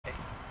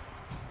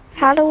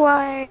How do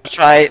I?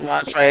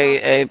 Want to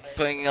try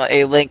putting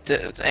a link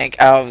to link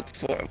out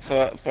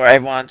for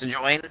everyone to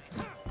join?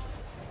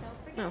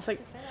 No, it's like,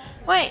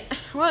 wait,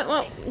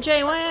 what,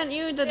 Jay, why aren't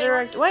you the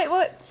director? Wait,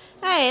 what?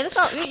 Hey, that's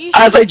not, you should.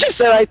 As I just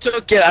said, I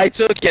took it.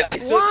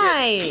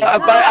 Why? No,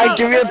 But that's I not,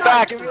 give you that's it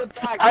not.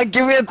 back. I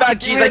give you it back.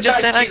 Jeez, I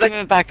just said I give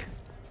it back.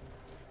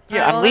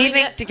 Yeah, Alright, I'm well,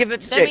 leaving to give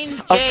it to that Jay.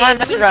 means I was trying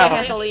to That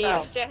mess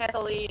means Jay has to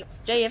around. leave.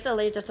 Jay, you have to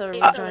leave just to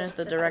rejoin as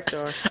the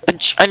director.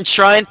 I'm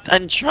trying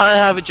to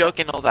have a joke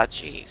and all that.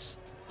 Jeez.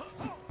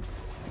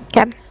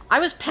 Okay. I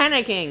was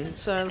panicking,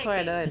 so that's why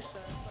I died.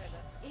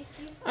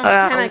 I Oh was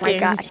my panicking.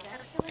 god.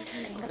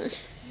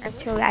 I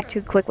got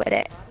too quick with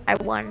it. I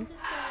won.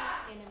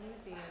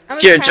 I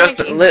was Here,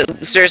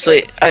 panicking.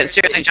 seriously,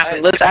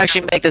 Justin, let's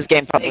actually make this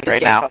game public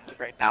right now.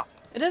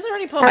 It is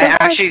already How public. do I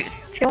actually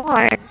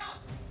join?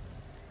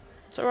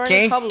 It's already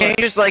can you public.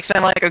 just like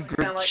send like a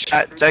group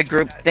chat, a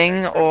group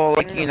thing, or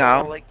like you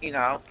know.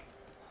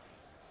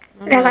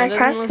 Then I It doesn't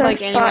press look this like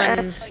button.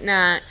 anyone's.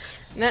 Nah.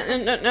 No,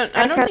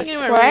 I don't think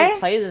anyone play? really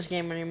plays this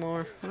game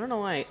anymore. I don't know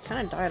why. It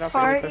kind of died off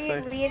really Party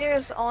quickly.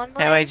 leaders only.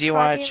 Anyway, do you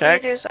want to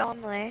check? Leaders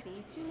only.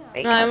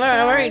 Wait, No, I've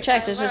already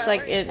checked. It's just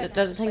like it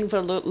doesn't think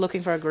for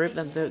looking for a group.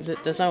 That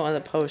there's no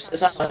other posts.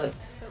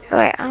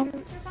 Wait,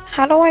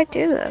 how do I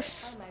do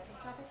this?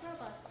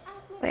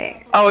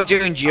 Wait. Oh, we're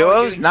doing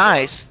duos?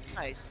 Nice.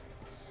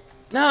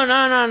 No,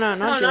 not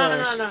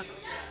duos.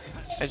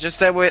 It just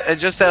said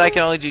I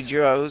can only do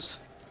duos.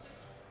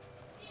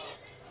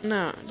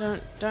 No,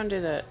 don't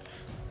do that.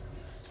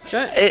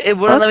 It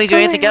wouldn't let me do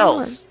anything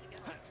else.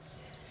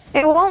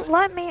 It won't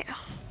let me.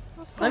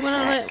 Like when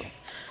I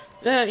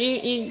let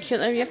you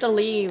have to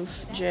leave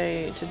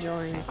Jay to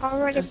join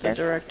Already as the did.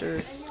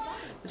 director.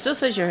 It still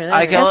says you're there.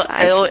 I can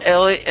Yes,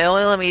 it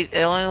only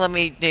let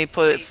me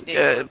put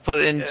it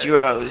in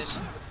duos.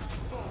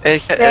 There.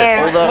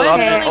 Hold up,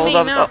 Why is it hold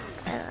only me? up.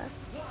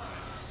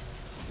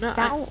 No,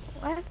 Now,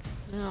 what?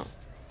 no.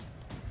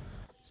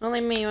 It's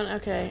only me.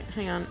 Okay,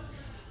 hang on.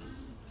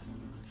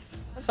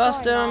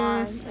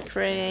 Custom,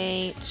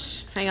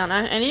 create. Hang on,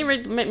 I need to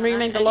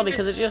remake the lobby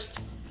because it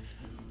just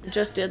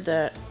did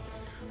that.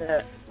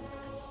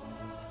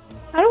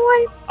 How do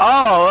I?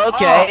 Oh,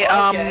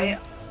 okay.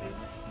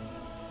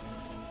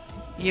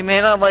 You may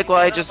not like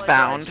what I just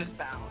found.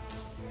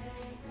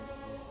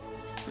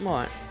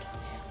 What?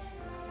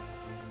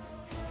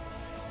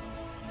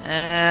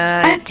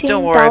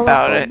 Don't worry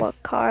about it.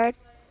 Card.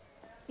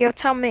 Yo,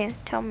 tell me.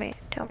 No,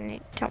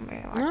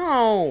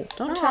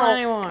 don't tell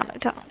anyone.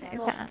 Tell me. If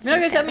you're not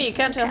gonna tell me, you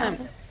can't tell him.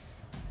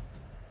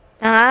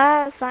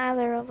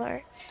 Spoiler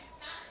alert.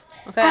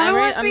 Okay,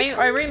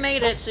 I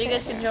remade it so you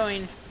guys can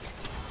join.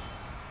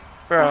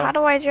 Bro. How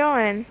do I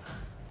join?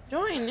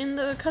 Join in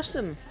the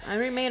custom. I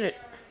remade it.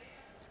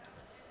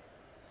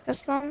 This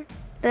one,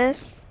 this,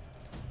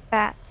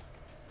 that.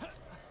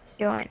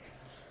 Join.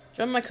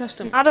 Join my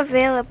custom. Not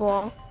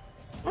available.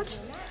 What?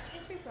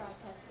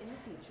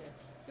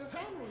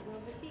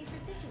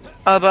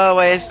 By the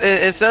way,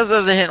 it says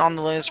there's a hint on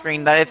the loading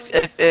screen that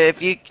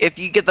if you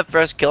get the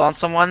first kill on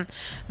someone,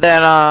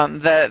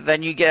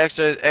 then you get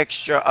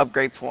extra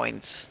upgrade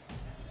points.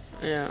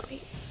 Yeah.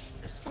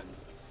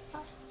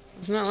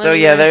 So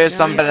yeah, there is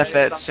some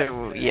benefit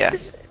to yeah.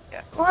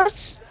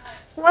 What's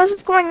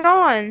going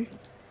on?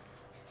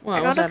 What?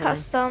 I What's go to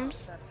happening? customs.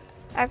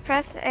 I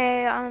press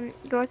A on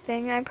your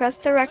thing. I press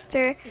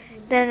director.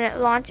 Then it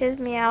launches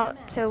me out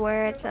to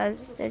where it says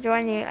to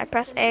join you. I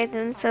press A.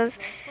 Then it says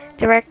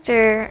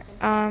director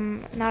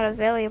not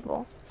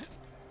available.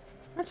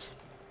 What?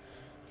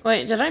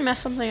 Wait, did I mess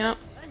something up?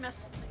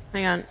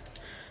 Hang on.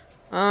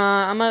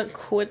 I'm gonna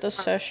quit the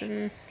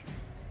session.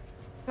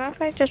 What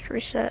if I just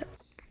reset?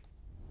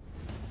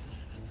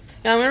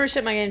 Yeah, I'm gonna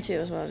reset my game too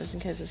as well, just in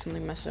case there's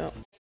something messed up.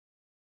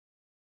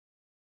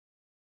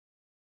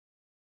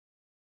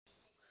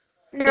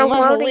 You're You might as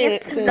well loading leave it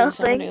it to because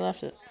somebody nothing.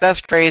 left it.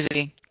 That's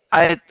crazy.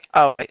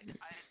 Oh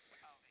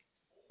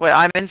wait,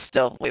 I'm in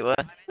still. Wait,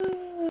 what?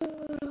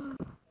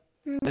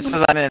 This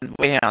says I'm in.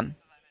 Wait on.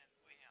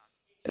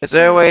 Is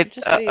there a way?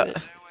 Just leave it.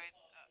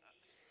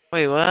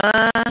 Wait, what?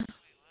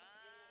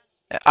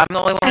 I'm the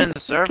only one in the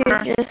server.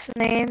 Your just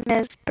name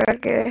is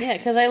Burger. Yeah,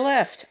 because I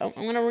left. I'm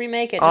gonna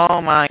remake it. Oh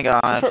my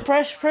god.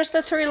 Press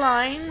the 3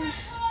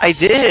 lines. I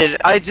did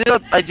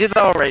that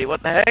already.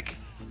 What the heck?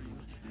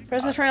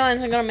 Press the 3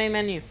 lines and go to main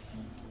menu.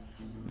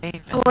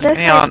 What if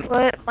Hang I on.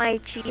 put my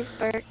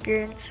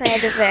cheeseburger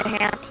inside of a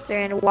hamster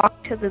and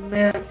walk to the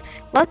moon?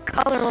 What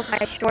color will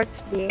my shorts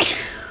be?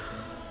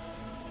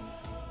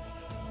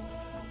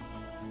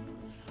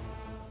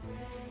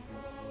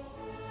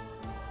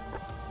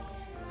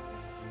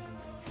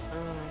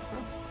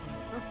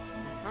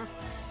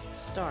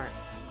 Start.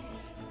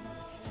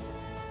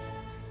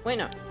 Wait,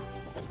 no.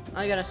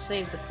 I gotta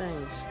save the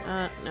things.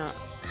 No.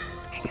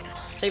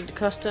 Save the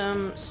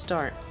custom.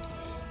 Start.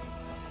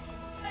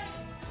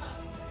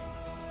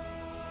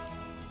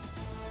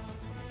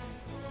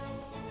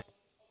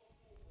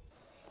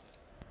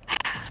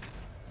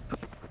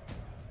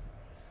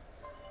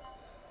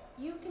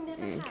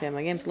 Okay,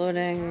 my game's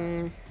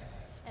loading.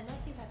 Unless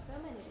you have so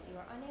many that you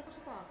are unable to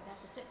walk without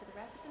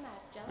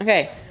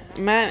Okay,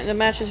 the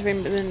match has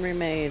been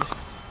remade.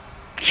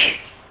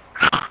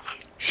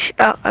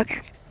 Oh,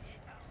 okay.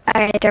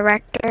 Alright,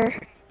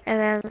 director, and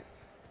then,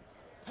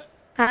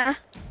 huh?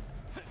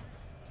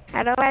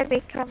 How do I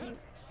become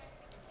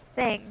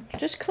thing?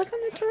 Just click on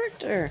the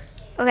director.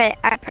 Okay,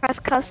 I press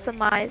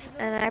customize,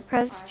 and I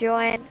press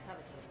join,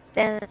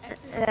 then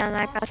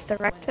I press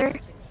director,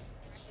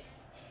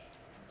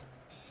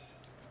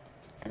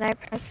 and I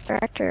press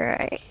director,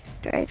 right?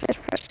 Do I just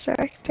press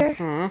director?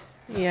 Huh?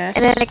 Yes.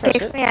 And then it Press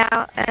kicks it. me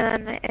out,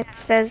 and then it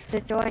says to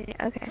join,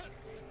 okay.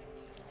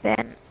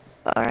 Then,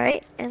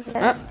 alright, and Oh,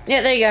 then,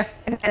 yeah. There you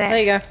go. okay, There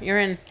you go. You're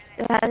in.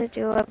 so I have to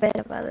do a bit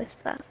of other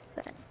stuff,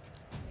 then.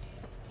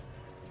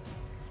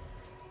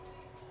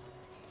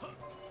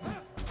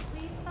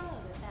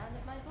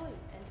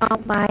 Oh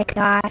my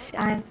gosh,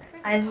 I'm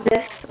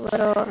this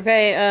little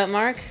Okay,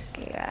 Mark.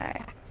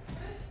 guy.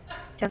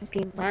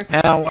 Jumpy Mark.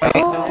 No, wait,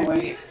 Oh. no,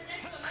 wait.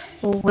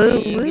 Woo,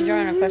 You can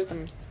join a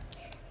custom.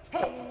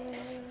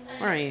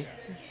 Where are you?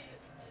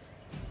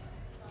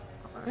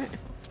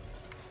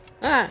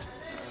 Ah.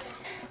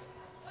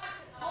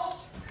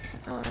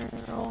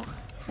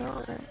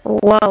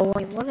 Whoa,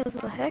 wait, what is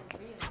the heck?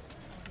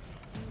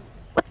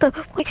 What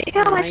the? Wait, get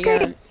out of my You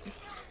screen!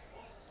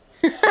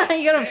 gotta,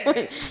 you gotta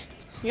point.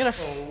 You gotta.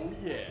 Oh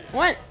yeah.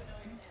 What?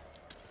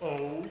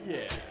 Oh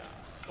yeah.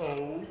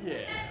 Oh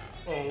yeah.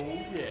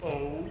 Oh yeah.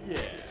 Oh yeah.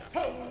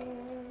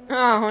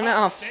 Oh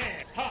no.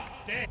 Hot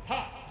damn.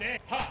 Hot damn.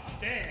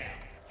 Hot damn.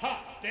 Hot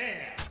damn.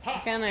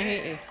 Hot Can I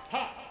hate you?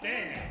 Hot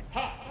damn.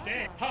 Hot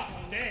damn. Hot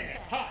damn.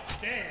 Hot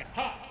damn.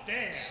 Hot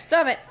damn.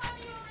 Stop it.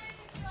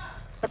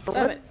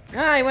 Stop it.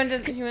 Ah, he went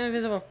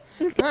invisible.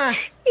 Ah.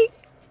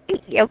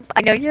 Yep,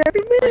 I know your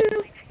every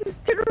move.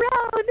 Turn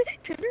around.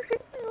 Turn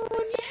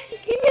around.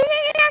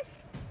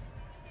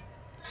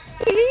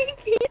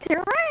 Turn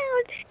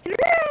around. Turn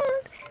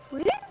around.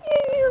 Woo.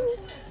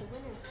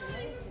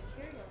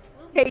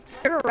 Hey,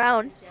 turn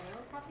around.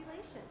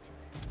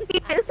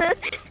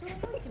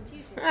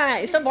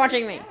 Ah, stop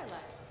watching me.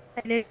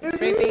 I know.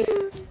 Creepy.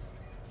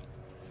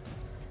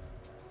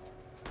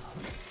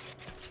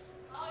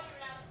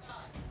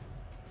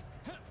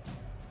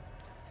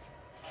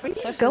 Where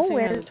you Plus, this thing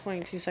has a going?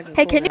 22-second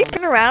Hey, can you cooldown.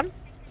 turn around?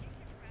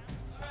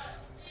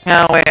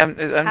 No, wait, I'm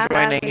Haha,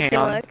 joining. make Hang it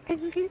on. look.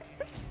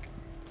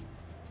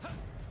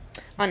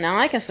 Oh, now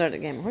I can start the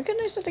game. Why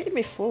couldn't I start the game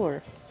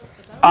before?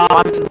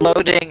 I'm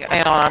loading.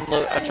 Hang on,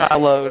 I'm trying to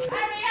load.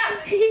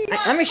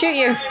 Let me shoot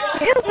you.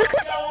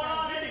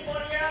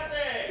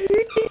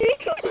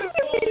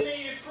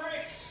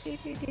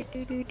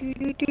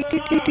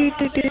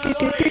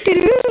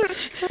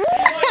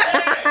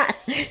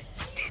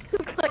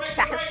 Click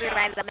faster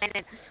by the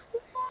minute.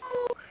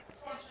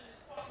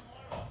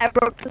 I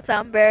broke the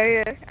sound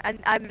barrier.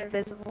 I'm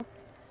invisible.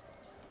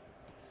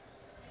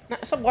 No,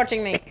 stop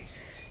watching me.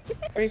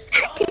 Did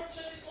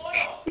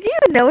you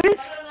even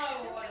notice?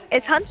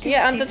 It's hunting.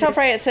 Yeah, on the top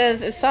right it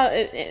says it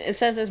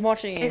says it's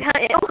watching you.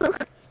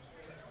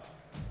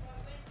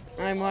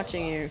 I'm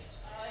watching you.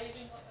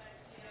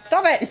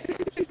 Stop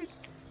it!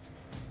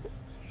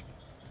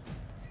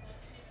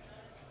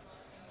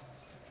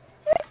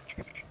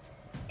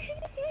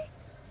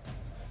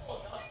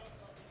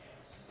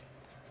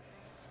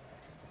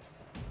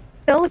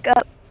 Don't look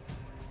up.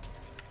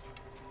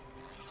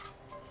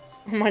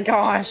 Oh my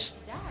gosh.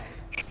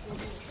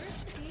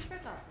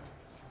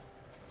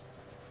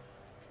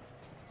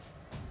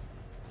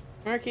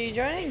 Mark, are you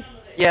joining?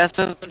 Yes,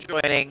 I'm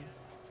joining.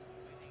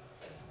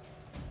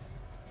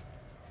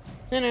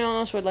 Anyone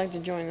else would like to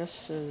join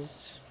this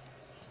is...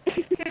 I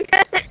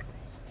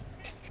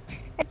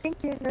think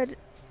you're good.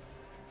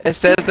 It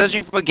says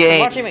searching for game.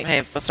 Watching me.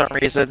 Hey, for some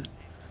reason.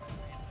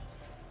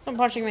 Stop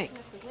watching me.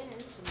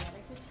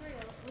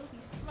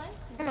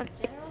 Come on.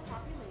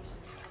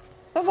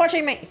 Stop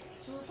watching me.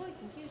 To avoid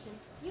confusion,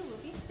 you will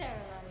be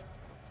sterilized.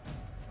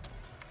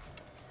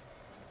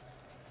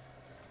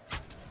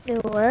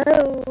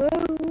 Whoa, whoa,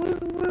 whoa,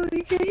 whoa,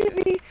 you can't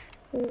hit me.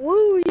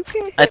 Whoa, you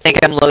can't hit I think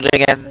I'm loading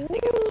again.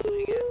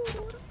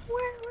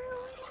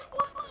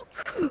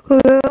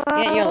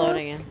 Yeah, you're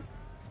loading in.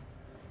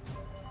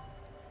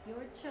 Your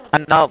children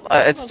I'm not.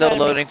 It's Oh, still God,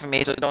 loading for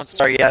me, so don't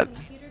start yet.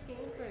 computer game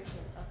version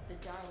of the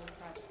Darwin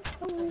project.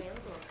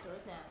 Available in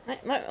stores now.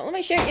 Let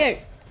me shoot you.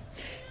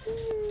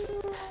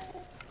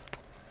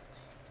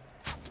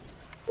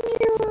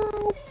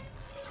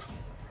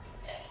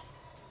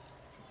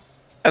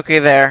 Okay,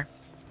 there.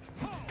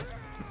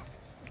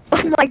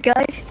 Oh my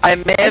gosh. I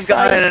may have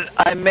gotten.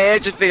 I may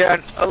have just figured out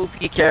an OP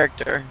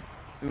character,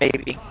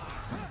 maybe.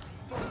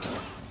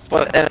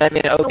 Well, I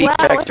mean, an OP Wow,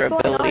 character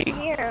what's going ability. on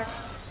here?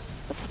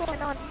 What's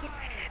going on here?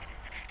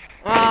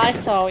 Ah, I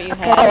saw what you Oh,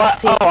 had.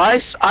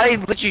 I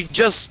literally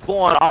just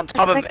spawned on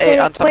top of Okay,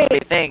 a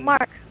wait, thing.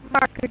 Mark,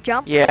 you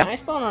jump? Yeah. I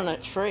spawned on a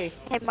tree.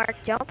 Hey, Mark,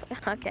 jump.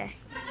 Okay.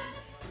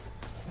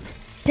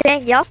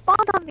 Dang, y'all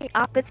spawned on the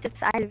opposite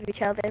side of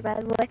each other, by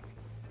the way.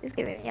 Just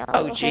giving y'all a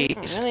Oh, little heads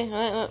jeez. Really?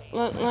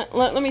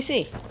 Let me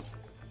see.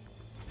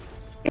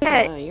 up.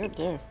 Yeah, You're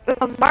there.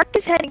 Mark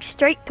is heading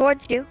straight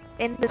towards you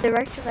in the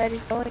direction that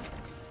he's going.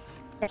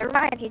 Never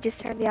mind, he just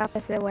turned the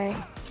opposite way.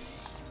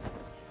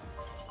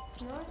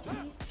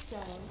 Northeast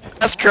zone.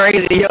 That's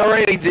crazy. You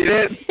already did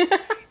it.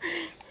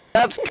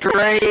 That's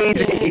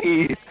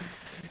crazy.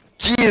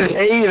 Jeez,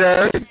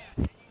 hater.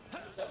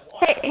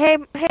 Hey,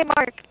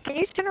 Mark, can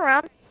you turn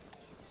around?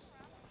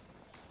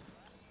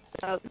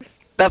 Oh,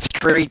 That's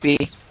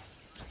creepy.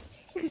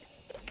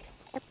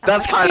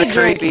 That's kind of Speed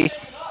drink. creepy.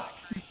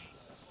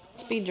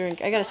 Speed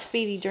drink. I got a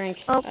speedy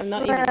drink. Oh, I'm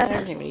not even. I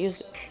haven't even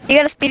used it. You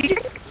got a speedy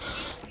drink?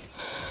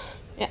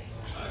 Yeah.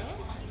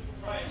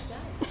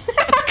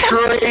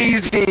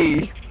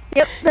 Crazy.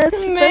 Yep, that's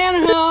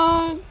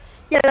Manhunt.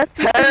 yeah, that's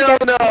what you Hell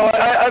got. no.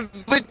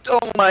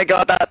 Oh my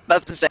god,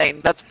 that's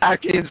insane. That's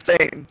actually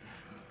insane.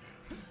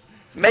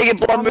 Make it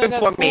blood I'm move gonna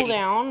for me.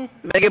 cooldown.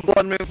 Make it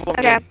blood move for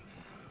Okay. me.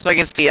 So I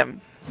can see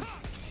him.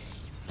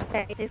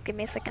 Okay, just give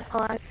me a second.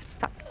 Hold on.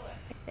 Stop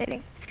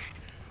hitting.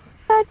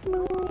 Bad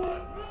move.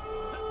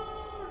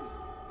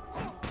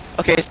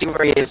 Okay, see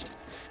where he is.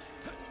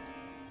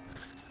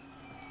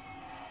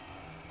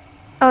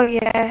 Oh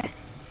yeah,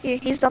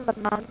 he's on the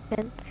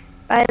mountain.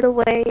 By the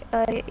way,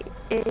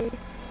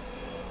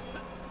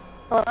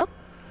 hello?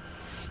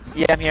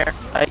 Yeah, I'm here.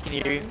 I can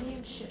hear you.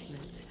 Darwinian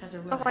shipment has Oh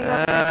arrived. my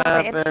god, I thought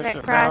my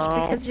internet crashed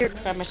because you're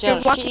Grab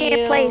myself walking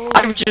in place. shield.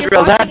 I've just You're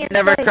realized I walking had in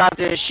never place.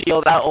 crafted a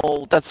shield that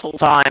old. That's whole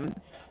time.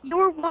 You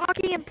were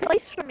walking in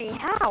place for me.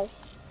 How?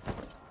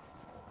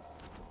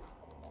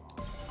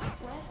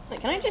 West Wait,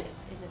 can I just?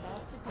 is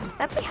about to be.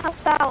 Let me help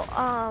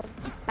out,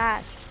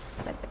 Bash.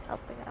 I've been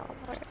helping out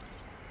more.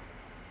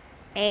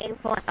 Hey,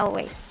 oh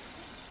wait.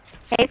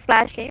 Hey,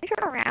 Flash, can you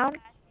turn around?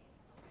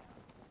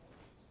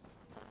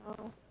 Oh.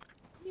 What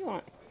do you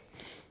want?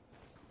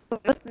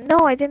 No,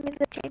 I didn't mean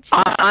to change.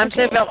 I'm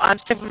saving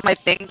my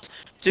things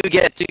to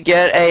get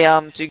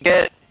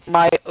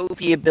my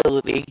OP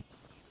ability.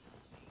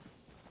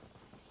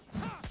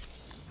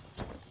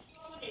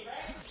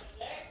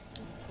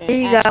 Here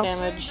you Axe go.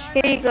 damage.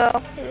 Here you go.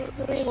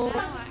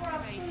 Now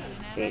activating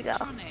an Here you go.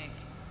 electronic.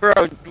 Bro,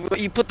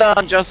 you put that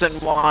on Justin,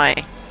 why?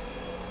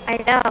 I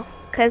know,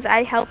 cause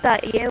I helped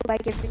out you by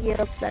giving you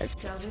the.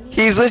 Darwinian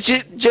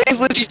Jay's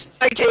legit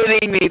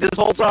spectating me this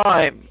whole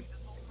time.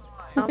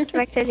 I'm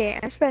spectating,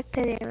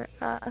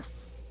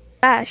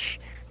 Flash.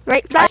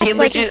 Right, I Flash, can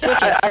like, legit,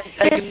 just turn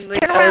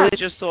I around.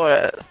 legit saw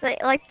it.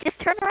 Like, just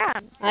turn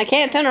around. I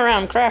can't turn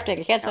around. I'm crafting.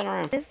 I can't turn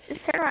around. Just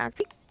turn around.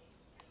 See?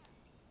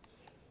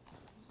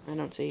 I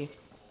don't see you.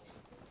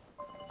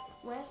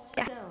 West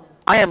Yeah. zone.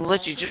 I am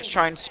literally just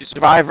trying to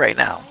survive right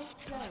now.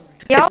 Zone.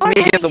 Y'all It's are me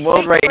moving against the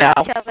world straight right towards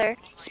now. each other.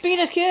 Speed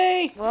is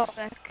key. Whoa,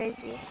 that's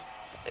crazy.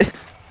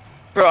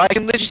 Bro, I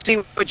can literally see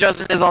where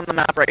Justin is on the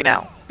map right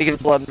now because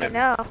blood I moon.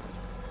 know.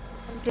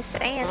 I'm just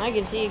saying. I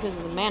can see you because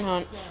of the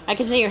manhunt. I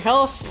can see your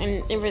health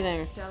and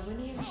everything.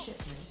 Darwinian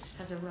shipment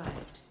has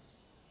arrived.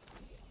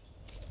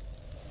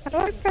 How do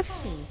I press?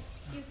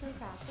 You can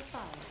craft the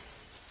fire.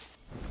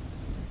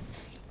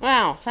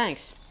 Wow,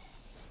 thanks.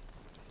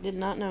 Did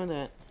not know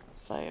that.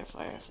 Fire,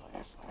 fire,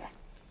 fire, fire.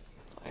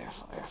 Fire,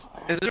 fire,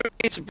 fire. Is there a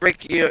way to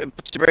break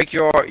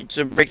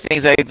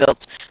things that you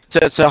built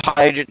to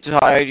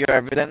hide your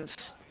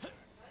evidence?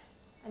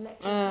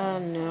 Electric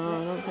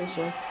No, I don't think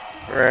so.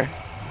 Or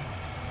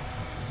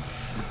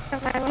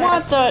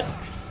What the?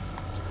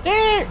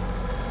 There!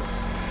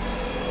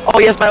 oh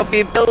yes, my OP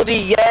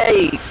ability,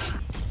 yay!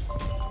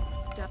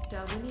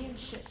 Darwinian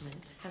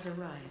shipment has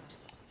arrived.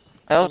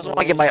 I also want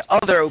to get my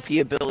other OP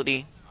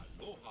ability.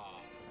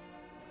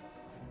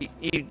 You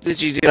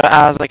literally do that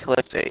as like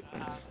Calypsate.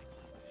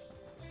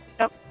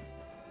 Nope.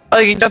 Oh,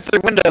 you can jump through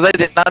windows. I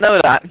did not know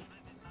that.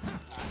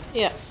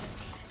 Yeah.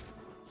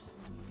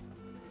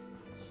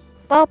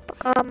 Well,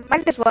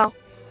 might as well.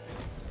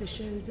 The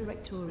show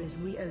director is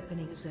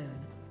reopening zone.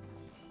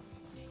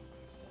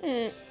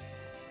 Mm.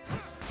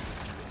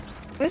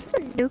 Where's the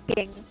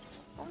nuking?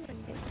 I wanna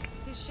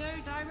nuke. The show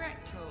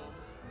director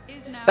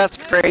is now. That's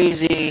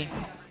crazy.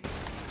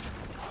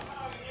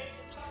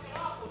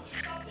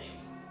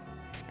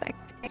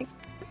 Spectate.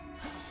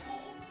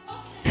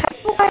 How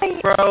do I?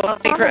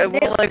 Bro,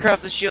 will I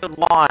craft the shield?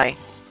 Why?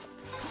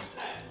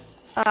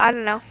 I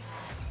don't know.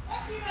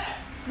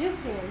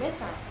 Nuclear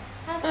missile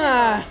has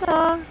Ah.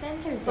 So,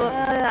 center zone.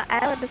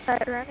 I would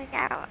start running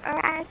out.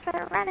 I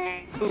start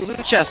running. Ooh,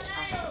 loot chest.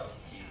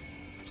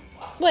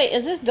 Wait,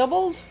 is this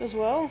doubled as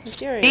well? I'm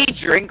curious. Speed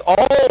drink.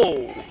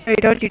 Oh. Hey,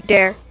 don't you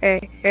dare.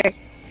 Hey.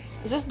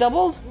 Is this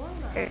doubled?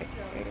 Hey.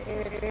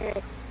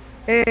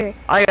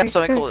 I got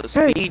something called a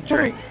speed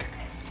drink.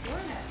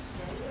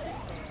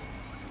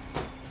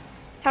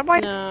 How do I?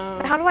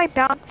 No. How do I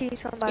bounty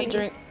somebody? Speed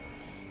drink.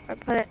 Or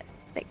put it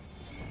like.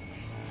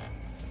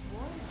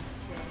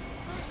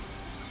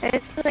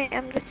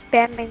 I'm just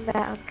spamming that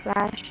on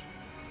Flash.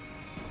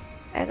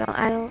 I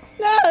don't.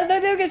 No, the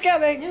nuke is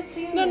coming!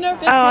 Nuclear The missile.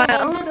 nuke is Oh, I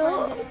coming! don't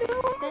know.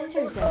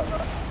 Center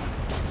zone.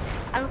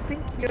 I don't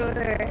think you're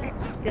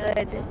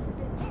good.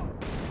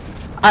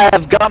 I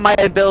have got my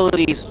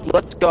abilities.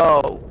 Let's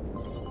go.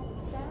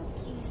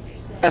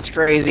 Southeast zone. That's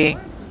crazy.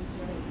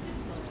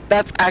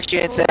 That's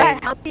actually Will that insane.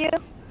 help you?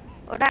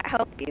 Will that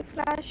help you,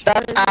 Flash?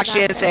 That's Or is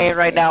actually that- insane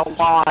right now.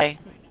 Why?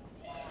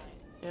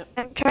 Yep.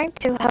 I'm trying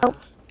to help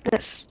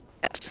this.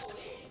 Yes.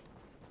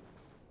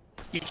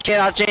 You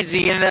cannot change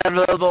the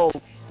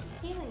inevitable.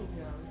 Healing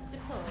drone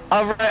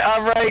deployed.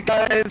 Alright,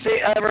 guys.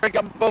 Alright,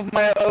 got both of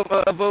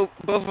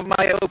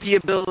my OP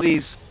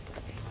abilities.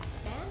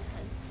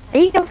 Manhunt.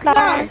 There you go, No!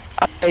 Flower.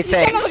 Okay, You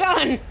son of a thanks.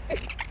 gun!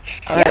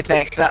 Okay,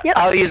 thanks. Yep.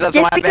 I'll use that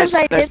so Just my because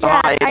I there's did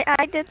that, hide.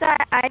 I did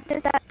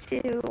that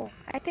to,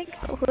 I think,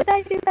 who did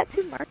I do that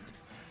to, Mark?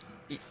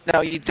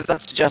 No, you did that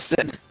to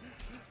Justin.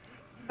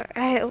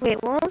 Wait, when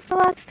was the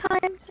last time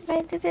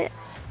I did it?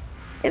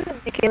 It was a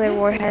nuclear Nuclear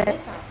warhead.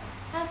 missile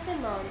has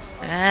been launched.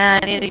 Ah,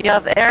 I need to get out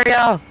of the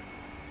area.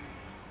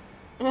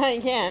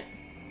 You can't.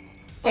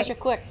 Unless you're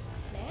quick.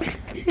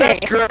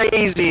 That's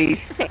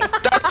crazy.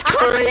 That's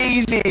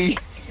crazy.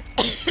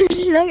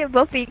 Look at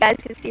both of you guys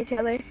can see each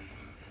other.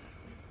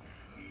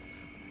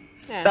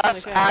 Yeah,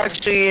 That's okay.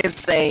 actually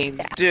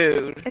insane,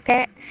 dude.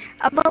 Okay,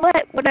 I'm gonna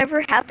let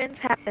whatever happens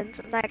happens.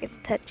 I'm not gonna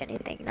touch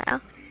anything now.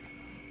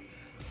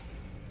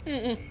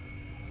 Mm-mm.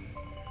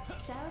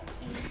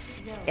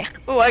 Southeast zone. Yeah.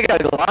 Oh, I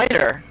got a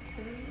glider.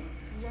 3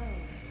 zones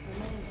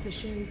remain. The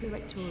show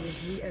director is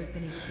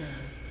reopening zone.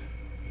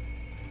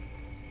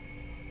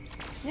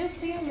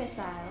 Nuclear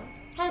missile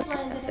has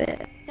landed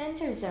in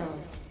center zone.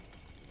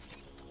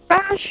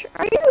 Crash,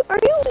 are you?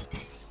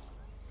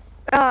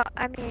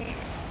 I mean,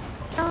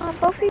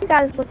 both of you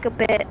guys look a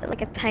bit,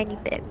 like a tiny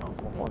bit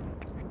cold.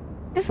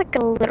 Just like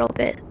a little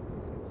bit.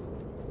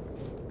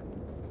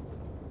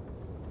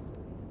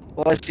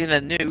 Well, I seen a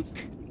nuke.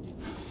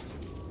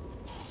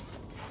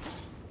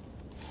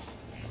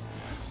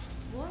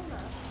 Warm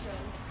up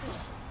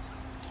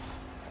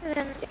drone.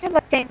 And you're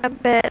looking a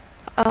bit,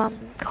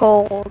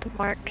 cold,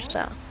 Mark,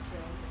 so.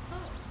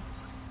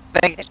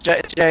 Thanks,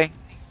 Jay.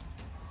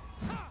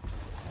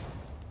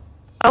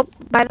 Oh,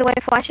 by the way,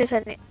 Flash is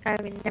in,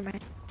 I mean, never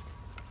mind.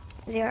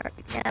 Now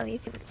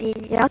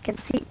y'all can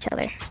see each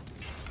other.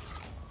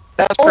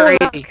 That's Oh, crazy.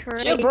 that's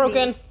crazy. Shield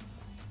broken.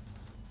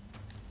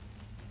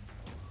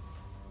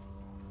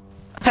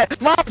 Hey,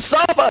 Mom,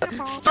 stop!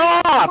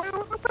 Stop!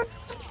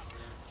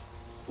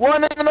 Well,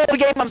 I'm in the middle of the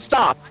game. I'm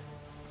stop.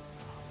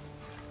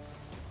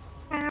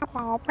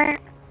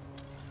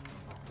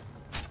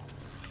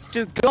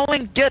 Dude, go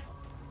and get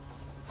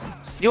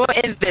your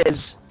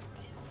invis.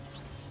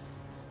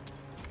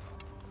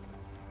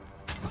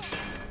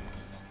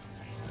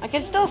 I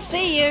can still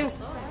see you.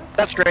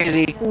 That's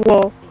crazy.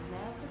 Whoa. Is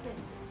now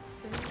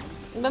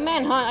forbidden. But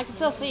manhunt, I can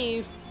still see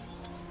you.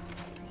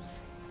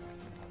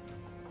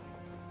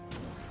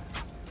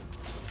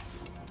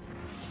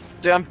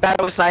 Dude, I'm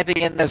bad with sniping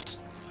in this.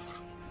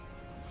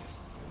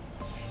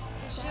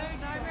 The show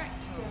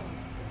director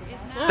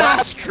is now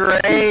That's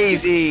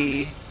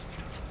crazy.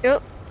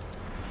 Yep.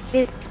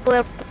 It's split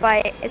up the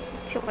fight. It's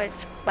too much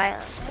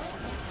violence.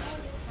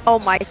 Oh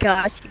my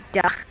gosh, you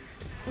died.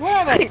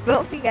 What happened?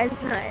 Both of you guys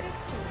died.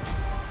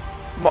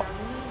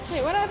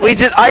 Wait, what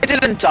happened? I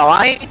didn't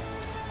die.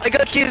 I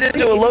got killed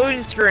into a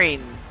loading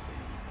screen.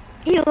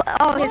 His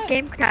What?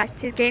 game crashed.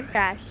 His game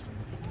crashed.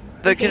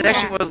 The Okay,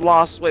 connection yeah. was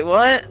lost. Wait,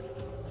 what?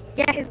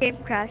 Yeah, his game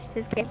crashed.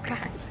 His game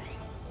crashed.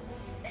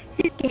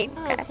 His game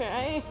crashed.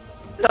 Okay.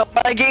 No,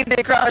 my game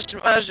didn't crash.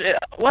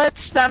 What?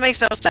 That makes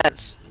no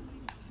sense.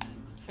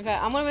 Okay,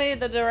 I'm gonna be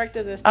the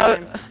director this I,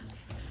 time.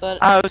 But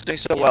I was doing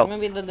so yeah, well. I'm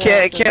gonna be the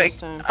director this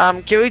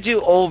time. Can we do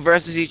all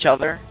versus each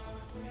other?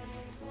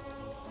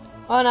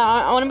 Oh no,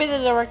 I want to be the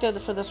director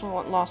for this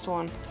one, last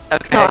one,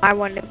 Okay. No, I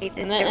want to be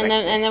the and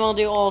then we'll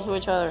do all to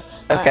each other.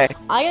 Okay. Alright,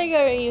 I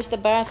gotta go use the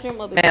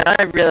bathroom. I'll be Man,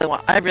 back. I really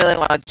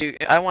want to do.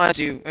 I want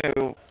to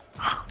do.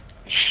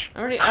 I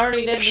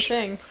already did the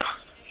thing.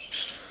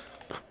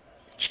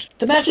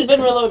 The match has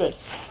been reloaded.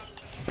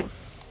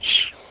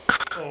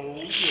 Oh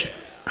yeah.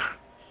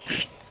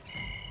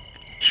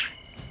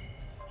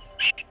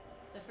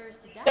 The first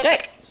to die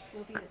Okay.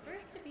 will be the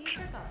first to be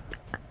forgotten.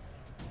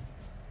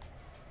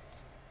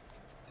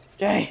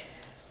 Okay.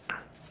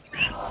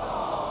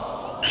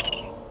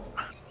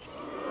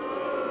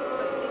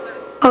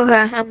 Okay,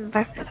 I'm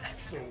back.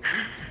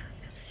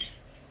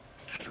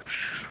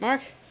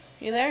 Mark,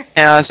 you there?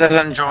 Yeah, it says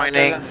I'm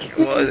joining.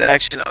 Well,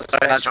 actually, no,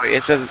 sorry, not joining.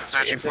 It says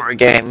searching for a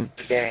game.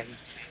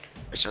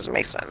 Which doesn't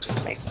make sense.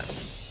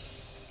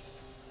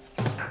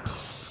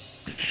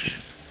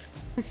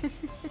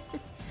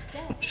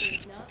 Death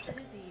is not a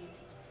disease.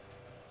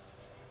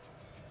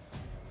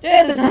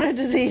 Death is not a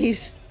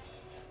disease.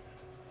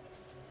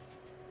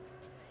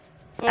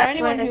 For I'm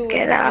anyone gonna who,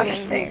 get off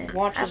who soon. I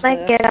watches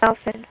might this get off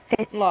and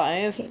fit.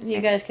 live,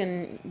 you guys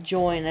can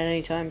join at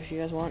any time if you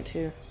guys want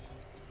to.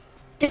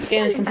 This Just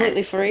game is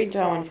completely free,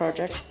 Darwin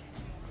Project.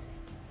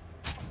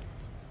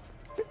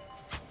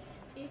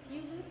 If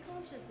you lose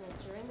consciousness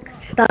during the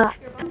match, Stop.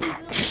 your body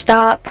will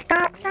Stop.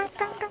 Stop.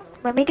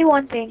 Let me do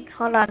one thing.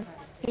 Hold on.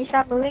 Can you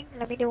stop moving?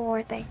 Let me do one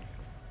more thing.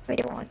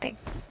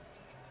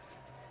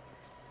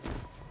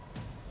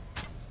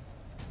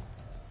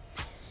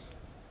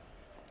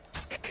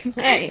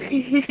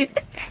 Hey,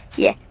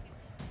 Yeah.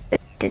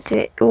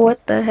 What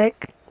the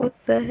heck?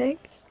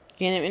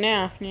 can hit me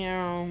now.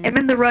 Yeah. I'm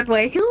in the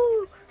runway.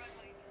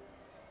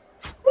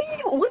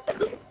 What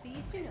the?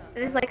 These two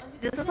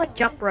This is like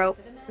jump rope.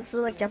 This is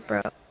like jump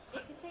rope.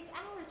 It could take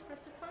hours for us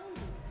to find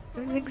you.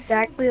 This is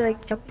exactly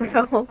like jump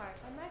rope.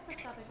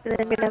 And then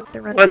I'm gonna have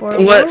to run What?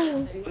 forward. What?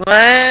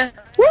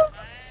 Whoa.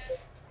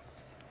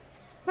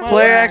 What?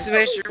 Player What?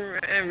 activation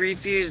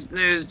refused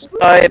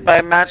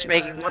by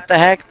matchmaking. What the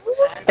heck?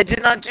 I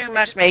did not do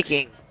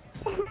matchmaking.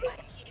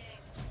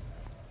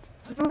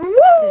 Woo!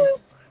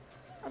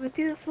 I'm gonna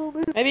do this full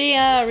loop. Maybe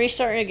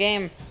restart your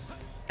game.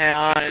 Hang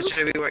on, it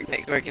should be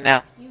working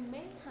now. You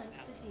may hunt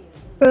the deer.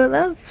 Bro,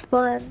 that was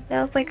fun.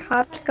 That was like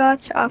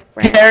hopscotch off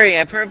ramp. Parry,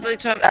 a perfectly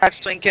timed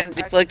action can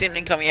deflect an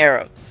incoming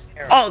arrow.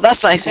 Oh,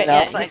 that's nice to Okay,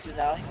 know. yeah. I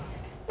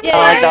Yeah,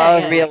 like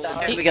that yeah. real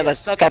because I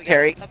suck at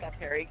parry.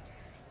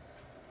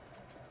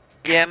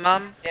 Yeah,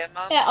 mom. Yeah,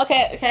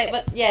 okay,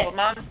 but yeah. Well,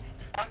 mom.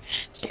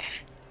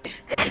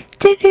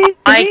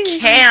 I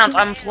can't.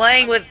 I'm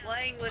playing with. Deep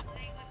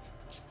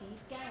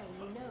down,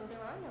 you know there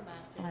are no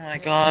masters. Oh my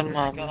god,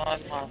 mom. Only you and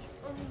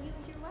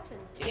your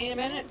weapons. Do you need a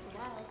minute?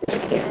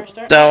 Wow.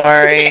 Restart? Don't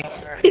worry.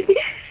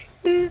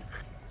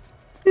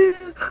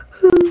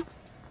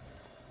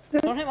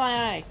 Don't hit my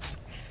eye.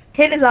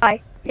 Hit his eye.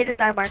 Hit his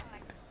eye, Mark.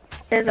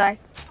 Hit his eye.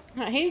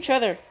 I hate each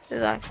other. Hit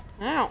his eye.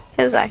 Ow.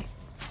 Hit his eye.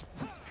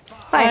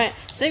 Fine. Alright,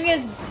 seeing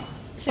as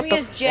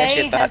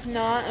Jay has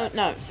not,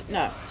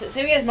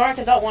 seeing as Mark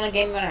has not won a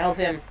game, I'm gonna help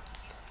him.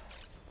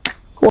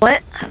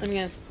 What? Seeing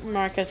as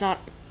Mark has not,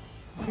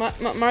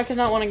 Mark has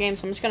not won a game,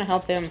 so I'm just gonna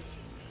help him.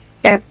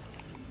 Okay.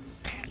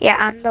 Yeah,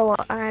 I'm the one.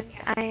 I'm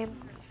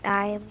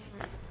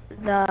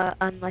the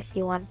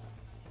unlucky one.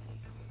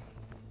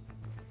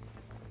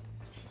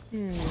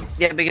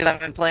 Yeah, because I've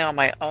been playing on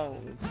my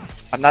own.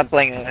 I'm not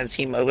playing in a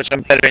team mode, which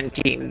I'm better in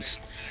teams.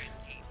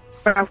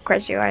 But of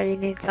course, you already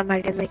need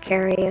somebody to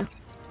carry you.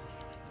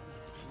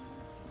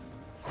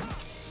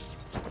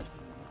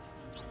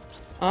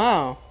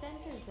 Oh.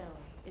 Center zone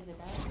is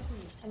about to be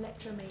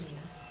Electromania.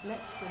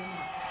 Let's bring it.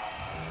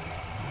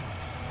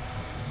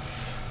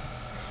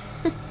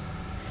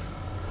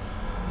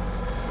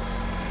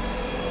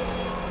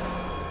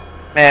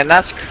 Man,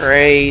 that's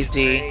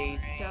crazy.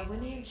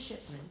 Darwinian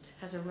shipment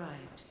has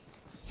arrived.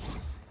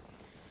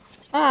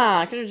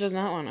 Ah, I could have done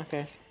that one,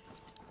 okay.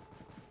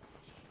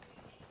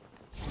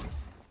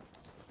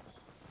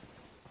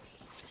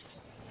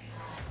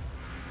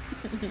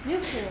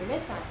 Nuclear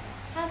missile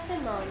has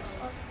been launched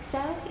on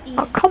southeast.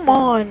 Oh, come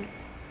on.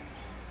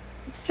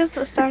 It's just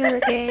the start of the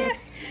game.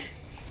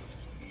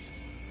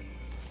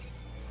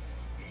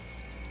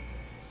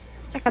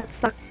 I got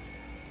stuck.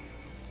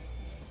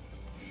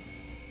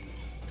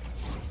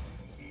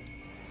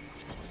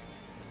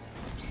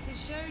 The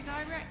show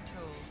director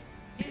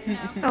is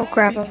now. Oh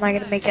crap, I'm not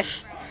gonna make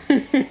it.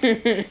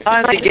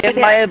 Time to get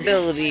my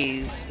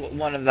abilities.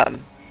 One of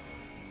them.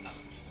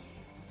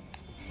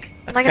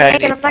 I'm not gonna make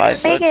Okay, it, I'm not gonna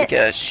 5 make foot to it.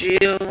 get a I'm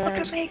shield. not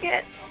gonna make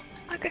it.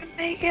 I'm not gonna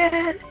make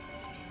it.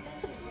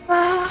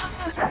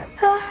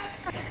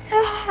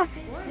 Ah.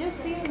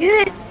 Nuclear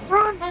Get it, missile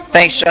run. has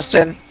Thanks, landed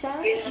Justin.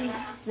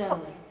 southeast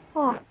zone.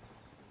 Oh,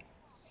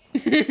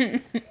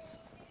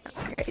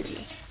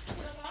 crazy.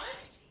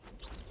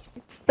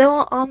 It's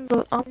still on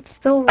the, I'm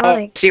still Oh,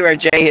 running. see where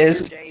Jay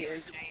is.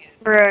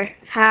 Bruh,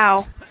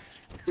 how?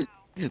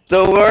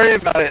 Don't worry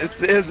about it.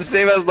 It's the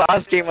same as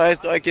last game. I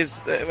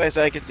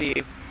said I could see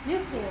you.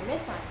 Nuclear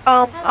missile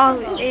Oh,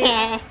 has been it,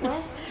 launched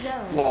west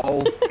zone.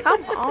 Lol.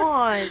 come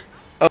on.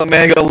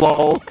 Omega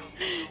lol.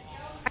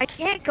 I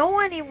can't go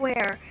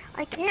anywhere.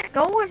 I can't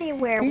go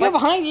anywhere. I'm go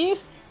behind you. I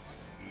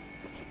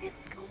can't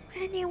go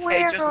Hey,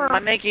 anywhere. Justin, am I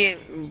making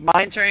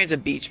mine turn into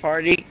beach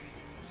party?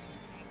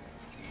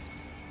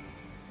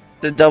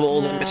 The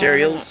double the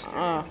materials.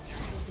 I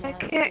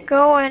can't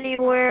go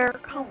anywhere.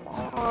 Come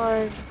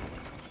on.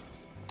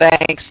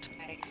 Thanks.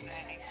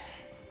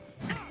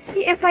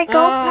 See, if I go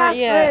past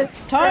yeah. this,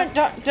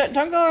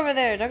 Don't go over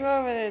there. Don't go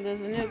over there.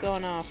 There's a nuke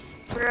going off.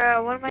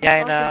 bro, what am I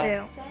Yeah,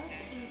 I supposed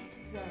Southeast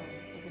zone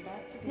is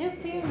about to be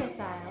nuclear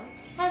missile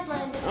has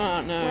landed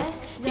Oh no.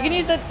 west zone. You can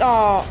use the.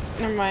 Oh,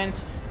 never mind.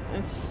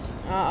 It's.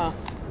 I'm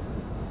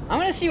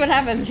gonna see what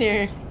happens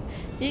here.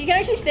 You can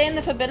actually stay in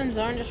the forbidden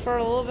zone just for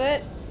a little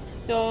bit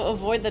to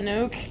avoid the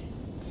nuke.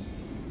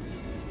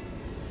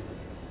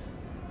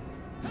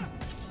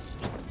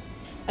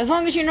 As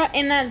long as you're not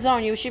in that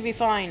zone, you should be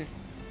fine.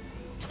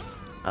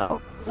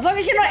 Oh, As long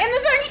as you're not in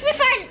the zone, you should be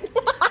fine.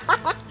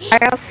 I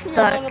got You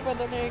got blown stuck. up by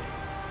the nuke.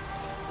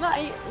 No,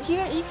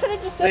 you could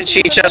have just. And stayed she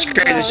in the just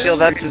forbidden created a zone.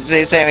 shield at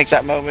the same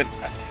exact moment.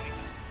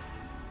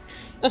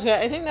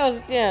 Okay, I think that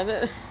was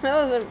that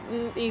was an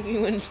easy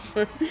win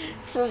for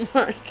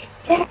Mark.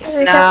 Yeah, 'cause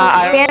there's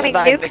I don't spamming want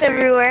that nukes victory.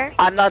 everywhere.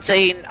 I'm not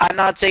taking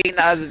that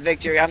as a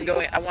victory. I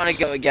want to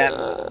go again.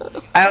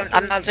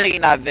 I'm not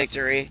taking that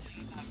victory.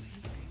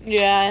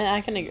 Yeah,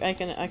 I can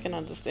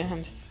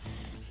understand.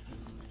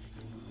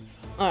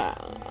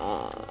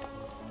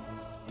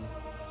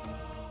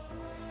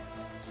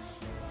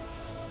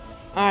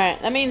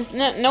 Alright, that means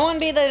no one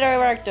be the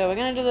director. We're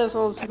gonna do this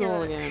old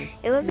school again.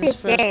 It would be a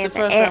This first- the shame.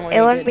 first time we're It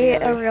gonna would do it be a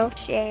together. real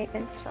shame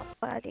if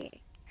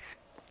somebody.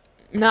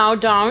 No,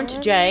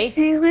 don't, Jay.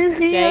 It would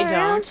be Jay, a real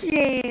don't.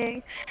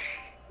 shame.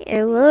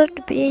 It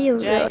would be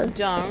Jay, good.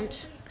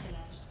 don't.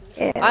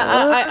 It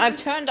I've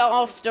turned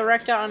off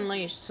Director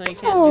Unleashed, so you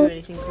can't do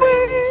anything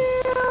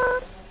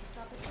crazy.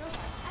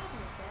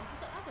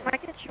 My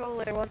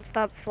controller won't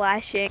stop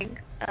flashing.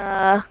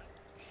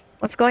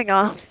 What's going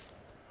on?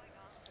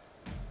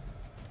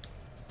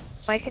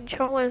 My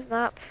controller's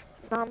not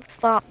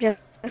non-stop, just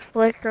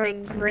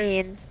flickering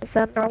green. Is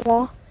that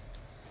normal?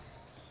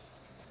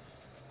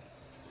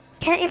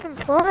 Can't even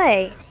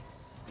play.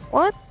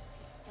 What?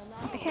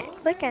 I can't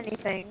click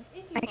anything.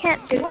 I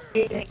can't do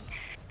anything.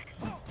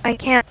 I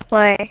can't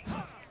play.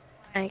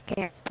 I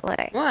can't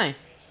play. Why?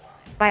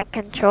 My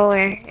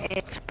controller,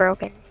 it's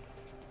broken.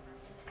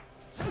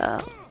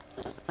 So,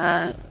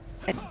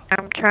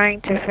 I'm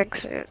trying to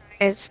fix it.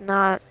 It's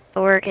not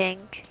working.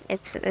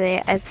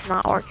 It's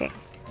not working.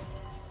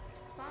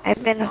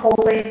 I've been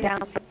holding down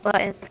the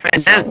button for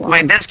so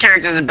long. This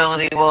character's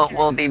ability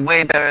will be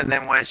way better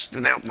than what it's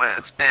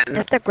been.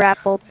 Just a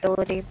grapple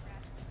ability.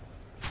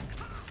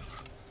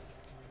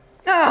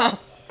 No!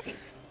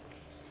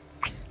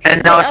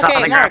 And no, it's Okay,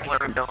 not a Mark.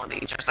 grappler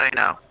ability, just so you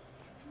know.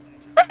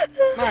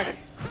 Mark.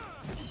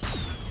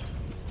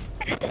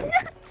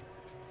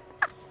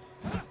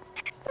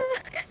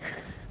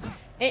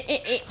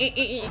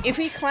 If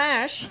we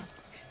clash...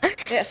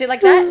 Yeah, see,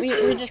 like that,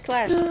 we just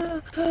clashed.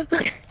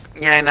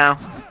 Yeah, I know.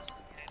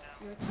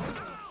 Your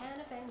children can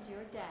avenge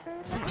your death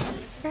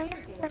with the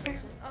video version of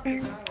the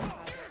Darwin Project.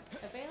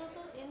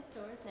 Available in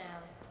stores now.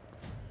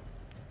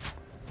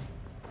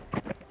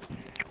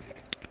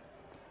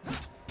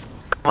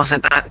 Was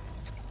it that?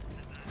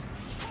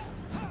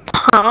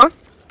 Huh?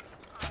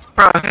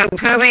 Bro,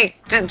 Jay,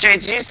 did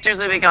you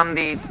seriously become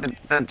the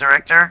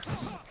director?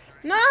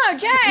 No,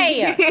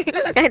 Jay!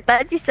 I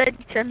thought you said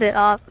you turned it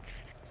off.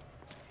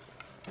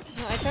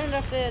 No, I turned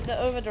off the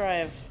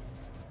overdrive.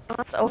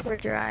 What's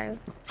overdrive?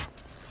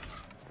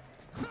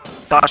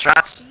 Gosh,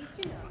 rats. Please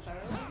do not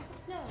burrow into the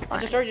snow. I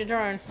destroyed your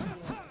drone. It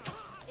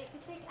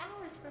could take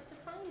hours for us to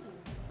find you.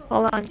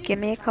 Hold on, give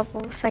me a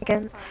couple of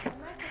seconds.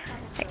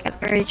 I can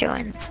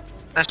rejoin.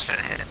 That should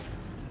hit it.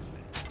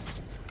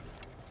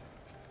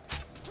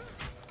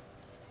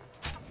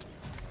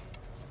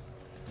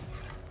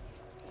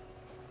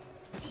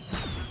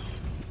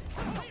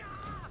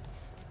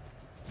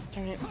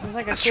 There's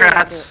like a That's sword up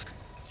rats.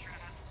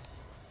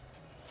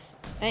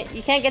 there. Hey,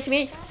 you can't get to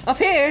me up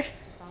here.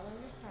 Follow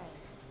your prey.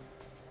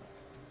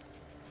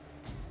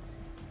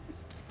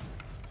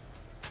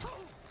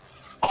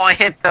 Oh, I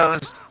hit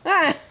those.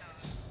 Ah!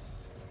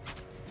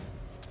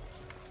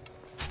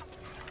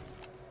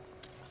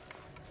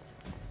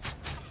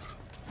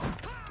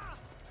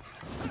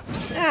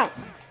 Ow!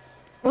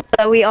 What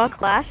the? We all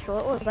clashed?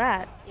 What was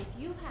that? If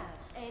you have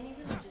any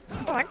religiously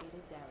What?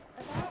 motivated doubts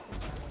about the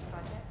Darwin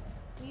Project,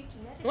 leave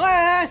genetic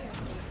Ah! to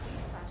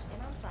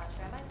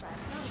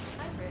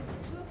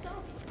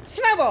absolve you.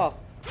 Snowball!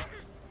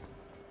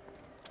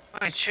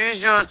 Wait,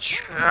 choose your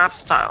trap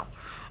style.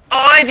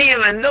 Oh, I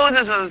didn't even know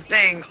this was a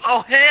thing.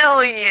 Oh,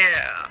 hell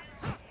yeah.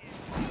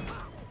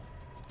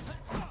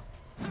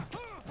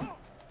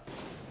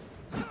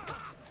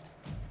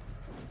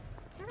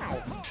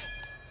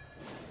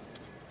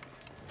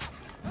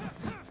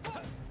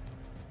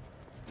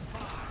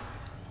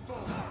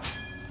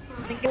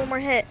 Let me get one more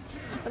hit.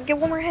 Let me get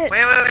one more hit.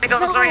 Wait,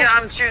 don't destroy it.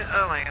 I'm choosing.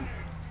 Oh my god.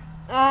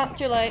 Oh,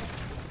 too late.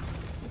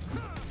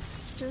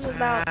 This is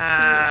about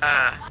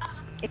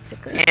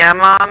basically. Yeah,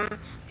 Mom.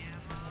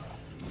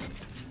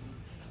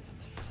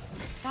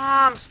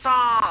 Mom,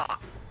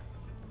 stop.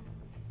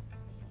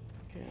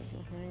 Okay, so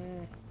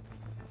hang.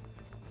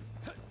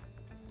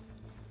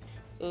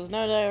 So there's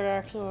no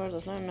director,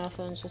 there's no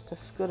nothing, it's just a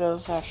good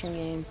old-fashioned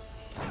game.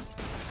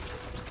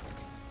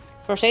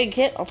 First aid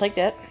kit, I'll take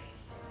that.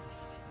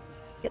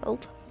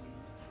 Killed.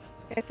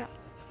 Okay.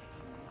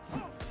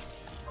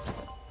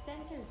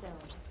 Center zone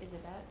is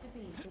about to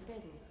be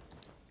forbidden.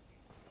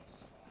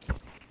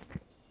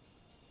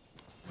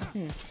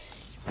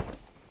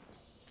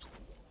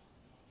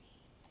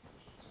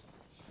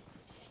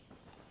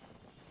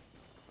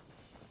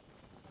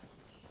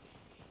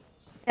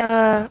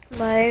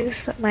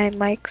 My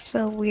mic's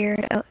so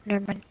weird. Oh,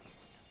 never mind.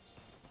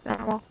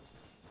 Normal.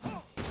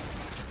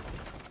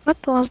 What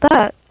was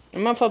that?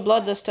 I'm up for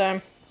blood this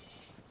time.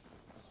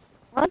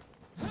 What?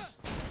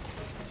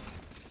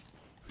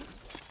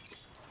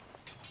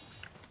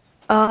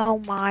 Oh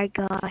my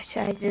gosh,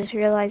 I just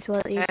realized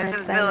what you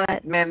meant by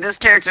that. Man, this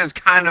character is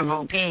kind of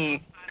OP.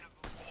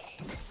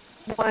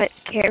 What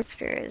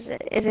character is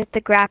it? Is it the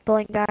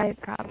grappling guy?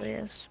 It probably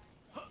is.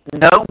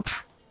 Nope.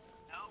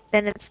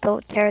 Then it's the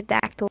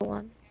pterodactyl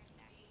one.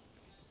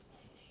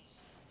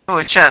 Oh,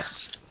 a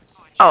chest.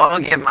 Oh, I'll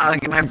get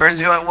my birds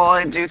do it while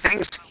I do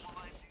things.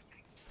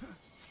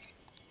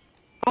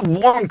 Oh,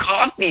 warm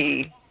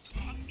coffee.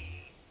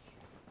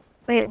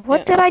 Wait, what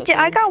Yeah, did I that's do? okay.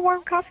 I got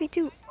warm coffee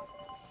too.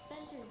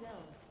 Center zone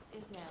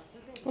is now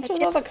forbidden. What's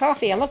with all the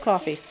coffee? I love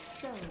coffee.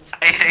 Zone.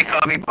 I hate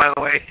coffee, by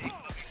the way.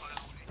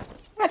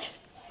 What?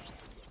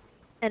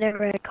 I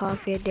never had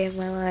coffee a day in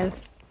my life.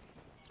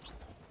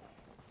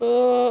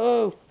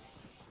 Oh.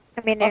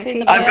 I mean, Buffy's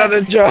the I've got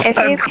the best. John. if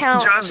I've you got the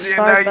count John Cena.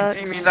 Now you Starbucks,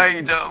 see me. Now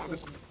you don't.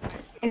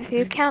 if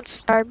you count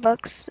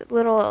Starbucks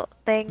little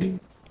thing,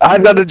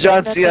 I've got the thing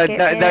John that they Cena.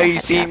 give Now me you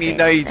at see me. caffeine,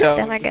 Now you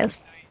then I don't. guess.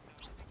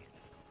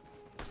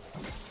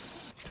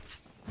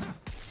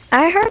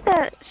 I heard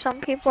that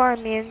some people are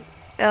immune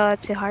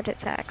to heart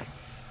attacks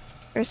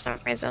for some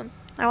reason.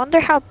 I wonder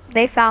how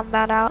they found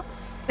that out.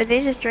 Were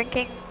they just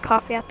drinking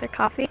coffee after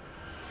coffee?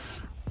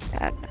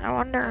 God, I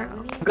wonder.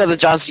 I've got the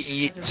John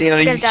Cena. I'm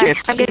You gonna die.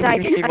 can't I'm see gonna die.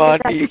 me, I'm gonna die.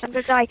 Monty. I'm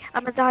gonna die.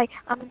 I'm gonna die.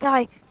 I'm gonna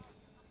die.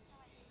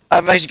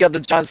 I've actually got the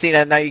John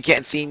Cena. Now you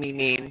can't see me,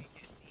 meme.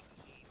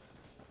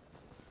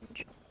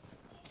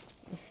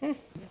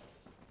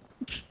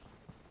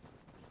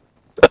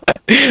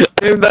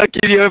 I'm not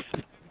kidding you.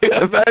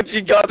 I've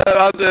actually got that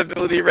awesome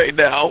ability right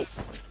now.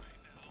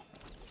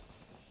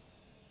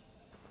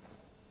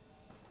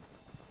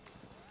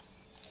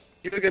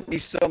 You're gonna be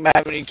so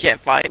mad when you can't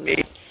find me.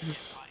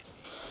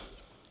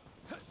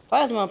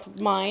 Plasma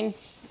mine.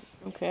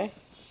 Okay.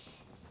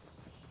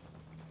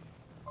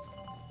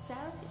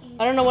 Southeast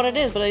I don't know what it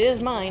is, zone but it is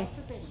mine. now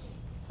forbidden.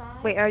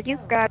 5 Wait, are you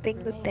zones grabbing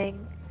the remain.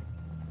 thing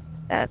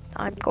that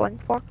I'm going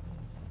for?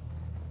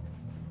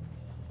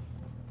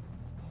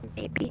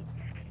 Maybe.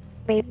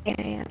 Maybe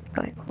I am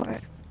going for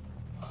it.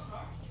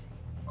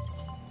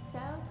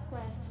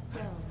 Southwest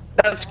zone.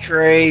 That's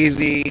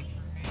crazy.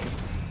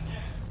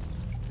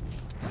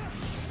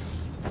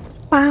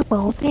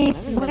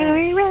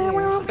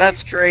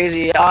 That's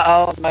crazy.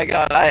 Oh my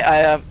god.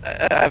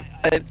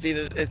 It's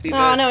either.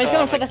 Oh no, he's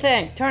going for like, the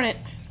thing. Turn it.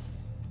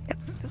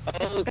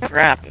 oh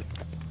crap.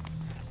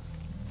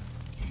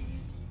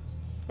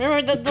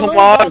 Remember the Come little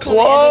on, dots on the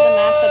edge of the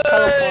maps are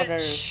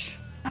clutch!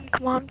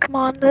 teleporters. Come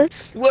on, this.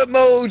 Split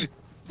mode!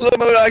 Split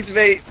mode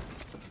activate!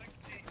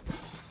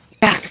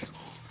 Yes.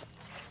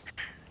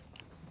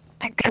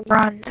 I'm gonna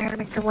run. I'm gonna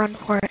make a run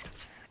for it.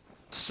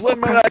 Split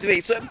mode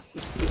activate!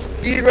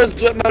 Speed run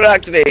split mode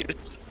activate!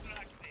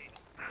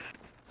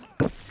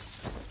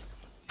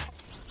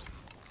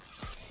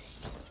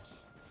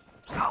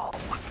 Oh,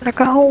 I'm gonna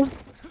go home.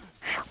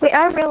 Wait,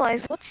 I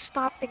realized what's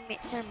stopping me.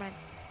 Never mind.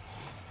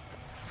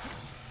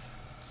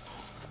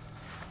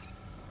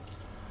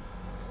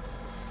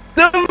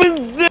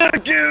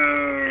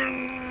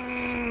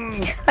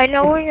 I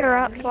know where you're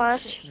at, Marine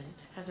Flash.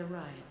 shipment has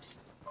arrived.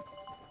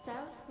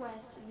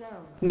 Southwest zone.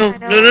 No, I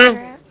no, know no, where no!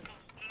 you're at.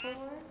 4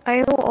 I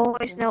will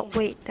always zones know. remain.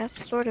 Wait,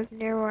 that's sort of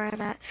near where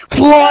I'm at.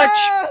 Clutch!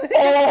 Oh, it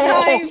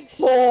Oh! just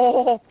sniped.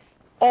 Oh!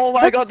 Oh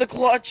my god, the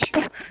clutch!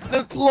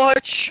 The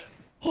clutch!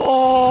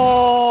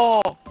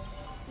 Oh!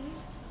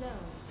 East zone.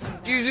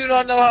 You do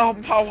not know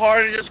how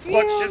hard it just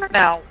clutched just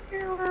now.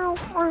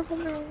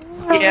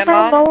 Yeah,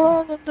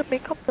 Mom? to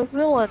become the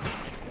villain.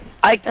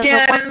 I As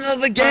can't a end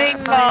another game,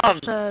 miner Mom!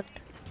 said,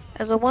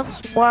 as a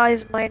once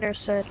wise miner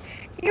said,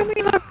 you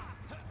mean that?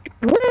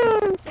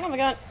 Woo! Oh my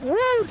god. Woo!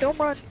 Don't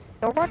run!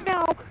 Don't run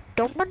now!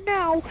 Don't run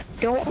now!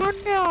 Don't run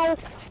now!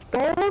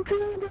 Don't run!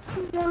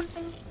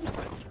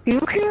 You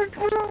can't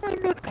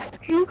run!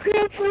 You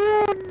can't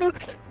run!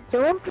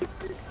 Don't run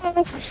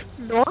now!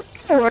 Not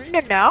run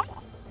now!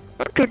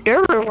 Don't you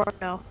dare run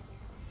now!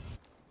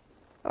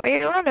 Why are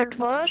you running,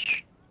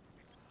 Flash?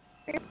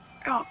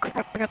 Oh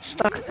crap, I got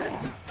stuck.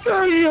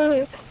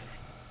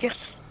 Yes.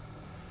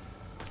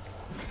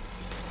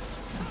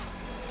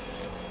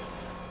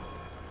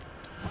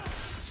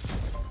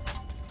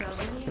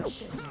 Marine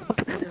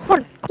shipment has Come on,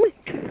 arrived.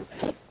 quick!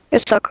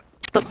 You're stuck.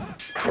 The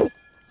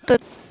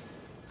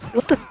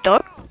what the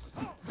duck?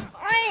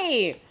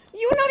 Hey!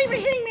 You're not even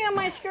hitting me on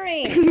my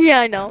screen! Yeah,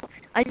 I know.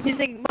 I'm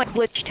using my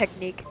glitch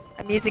technique.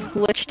 I'm using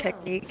glitch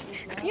technique.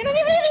 You're not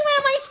even hitting me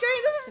on my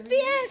screen! This is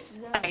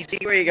BS! I see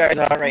where you guys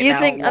are right now.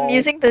 I'm lol.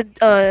 using the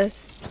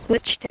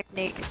glitch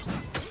technique.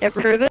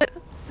 Ever heard of it?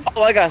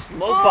 Oh, I got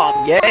smoke Oh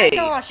bomb! my Yay!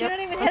 gosh, you're not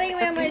even hitting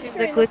me on my Using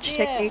the screen! That's glitch BS.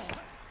 technique.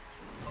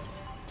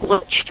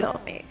 Glitch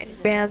tell me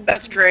and band.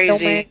 That's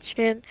crazy.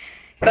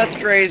 That's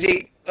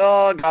crazy.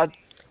 Oh god.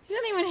 He's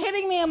not even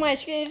hitting me on my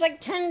screen. He's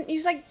like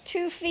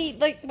 2 feet,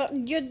 but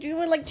you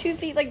were like 2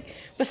 feet, like,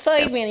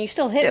 beside me and you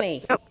still hit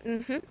me. Yep,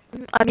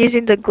 I'm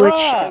using the glitch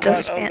Oh to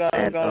god, span-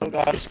 oh god, oh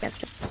god.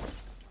 expansion.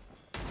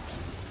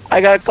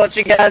 I got clutch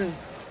again.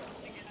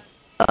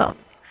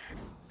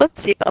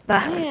 Let's see about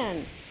that.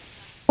 Man.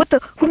 What the?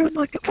 Where am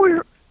I?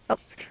 Where? Oh,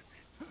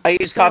 I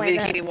used Oh, coffee wait,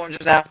 to keep that- me warm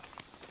just now.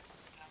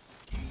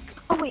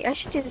 oh wait, I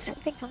should do the same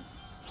thing, huh?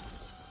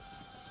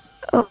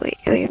 Oh wait,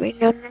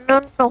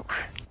 no.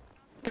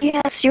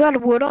 Yes, you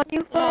got wood on you,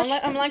 Oh, Flash?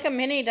 I'm like a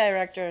mini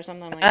director or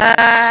something like that.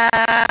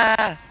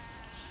 Ah!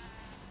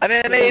 I'm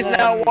in a maze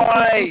now,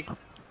 why?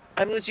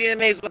 I'm literally in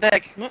a maze, what the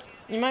heck?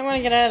 You might want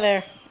to get out of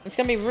there. It's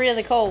gonna be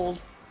really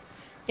cold.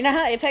 You know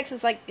how Apex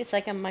is like, it's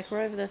like a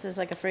microwave? This is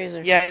like a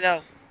freezer. Yeah, I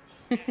know.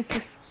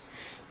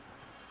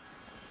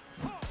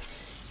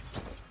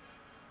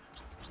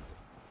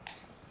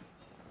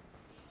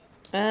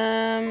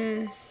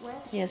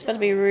 Yeah, it's about to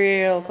be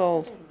real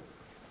cold.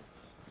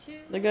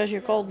 There goes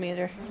your cold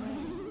meter.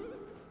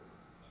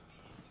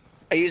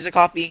 I use a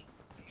coffee.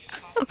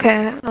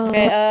 Okay,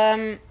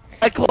 Okay,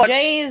 I clutch.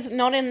 Jay is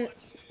not in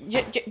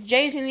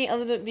Jay's in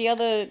the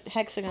other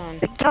hexagon.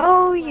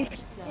 Oh, you.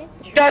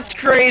 That's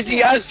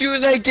crazy. As soon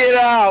as I get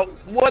out,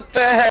 what the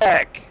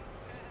heck?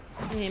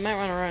 Yeah, you might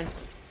want to run.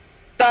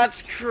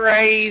 That's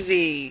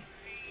crazy.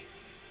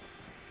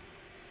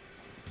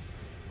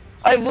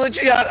 I've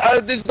literally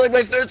had, this is like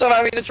my third time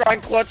having to try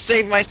and clutch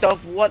save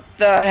myself. What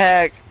the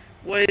heck?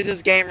 What is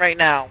this game right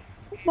now?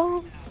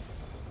 Mom.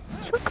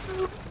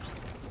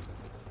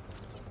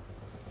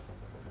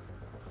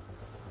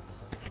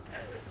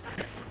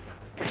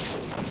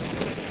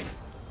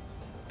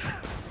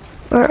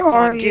 Where Come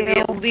are on, give me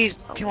you? at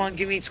least, come on,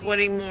 give me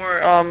 20 more,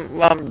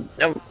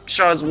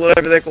 shots,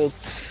 whatever they're called.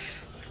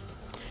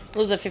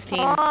 Those are 15.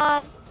 Come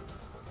on.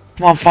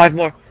 Come on, 5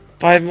 more.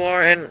 5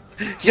 more, and,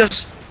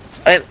 yes!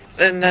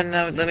 And then,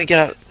 let me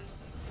get out.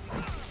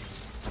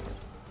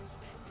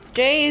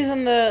 Jay's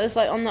on the, it's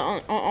like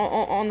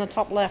on the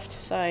top left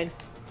side.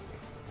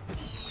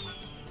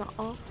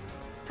 Uh-oh.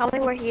 Tell me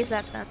where he's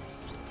at then.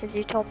 Cause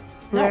you told me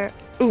No. where.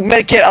 Ooh,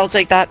 medkit, I'll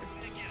take that.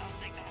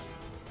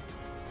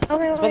 Tell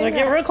me But where they're he's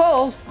getting at. real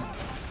cold.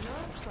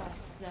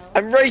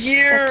 I'm right That's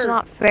here!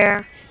 not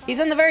fair. He's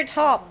on the very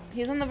top.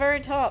 He's on the very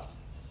top.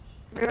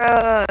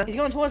 Bruh. He's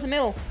going towards the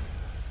middle.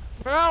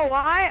 Bro,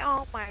 why?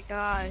 Oh my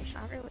gosh.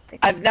 I really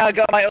think I've now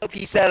got my OP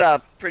set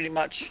up, pretty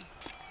much.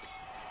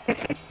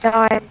 if you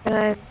die, I'm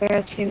gonna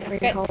embarrass you for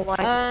your whole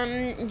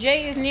life.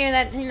 Jay is near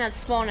that thing that's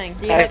spawning.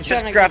 The I just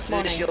electronic that's crafted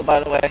the spawning. shield, by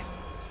the way.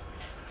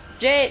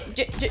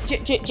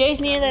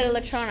 Jay's near that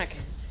electronic.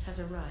 Has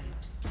arrived.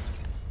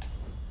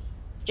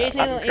 Jay's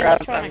near I'm the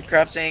electronic.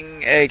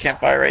 crafting a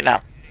campfire right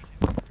now.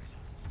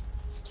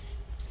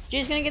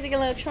 Jay's gonna get the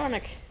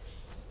electronic.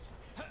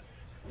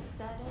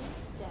 Sudden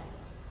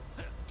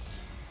death.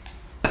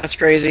 That's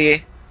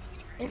crazy.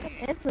 Isn't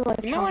it You might want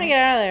to electronic?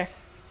 get out of there.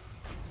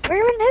 Where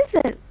even is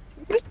it?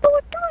 Where's the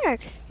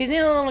electronic? He's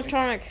near the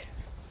electronic.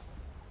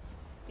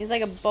 He's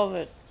like above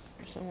it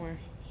or somewhere.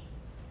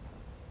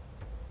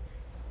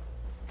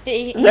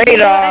 He's gonna go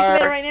Radar.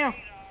 activate it right now.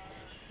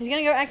 He's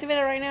gonna go activate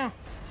it right now.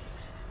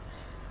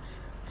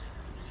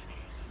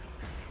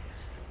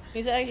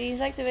 He's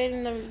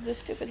activating the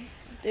stupid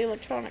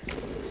electronic.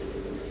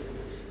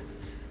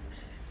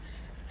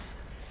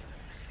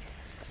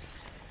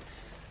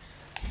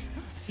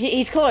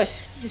 He's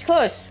close. He's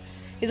close.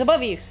 He's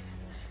above you.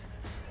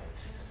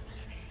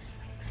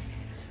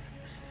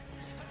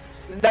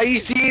 Now you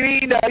see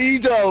me, now you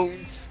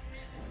don't.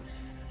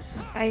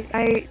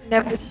 I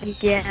never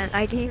began.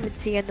 I didn't even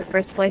see in the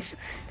first place.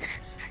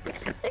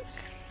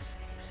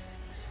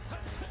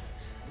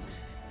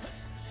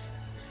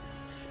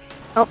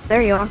 Oh,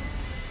 there you are.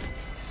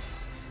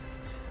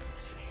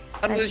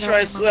 I'm I just know trying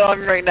I'm to split on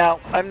me right now.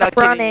 I'm not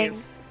Stop kidding running.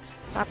 you.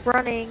 Stop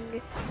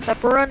running.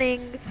 Stop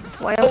running.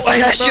 Why Oh, I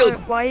got shield.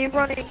 Why are you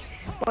running?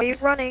 Why are you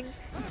running?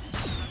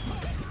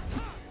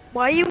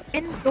 Why are you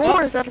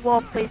indoors at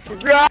wall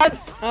places? Run!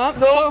 Oh,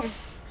 No.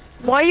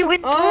 Why are you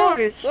Oh,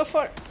 indoors? so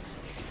far.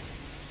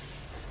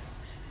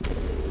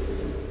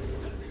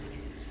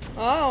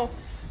 Oh.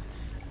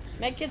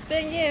 Medkit's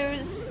being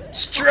used. Come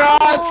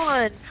Struts!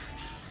 on.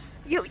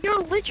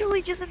 You're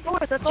literally just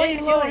indoors. That's all Jay's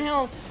you're low on doing.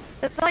 health.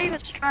 That's not even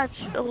stretch.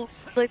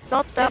 Like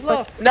not that Jay's low.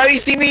 much. Now you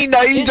see me,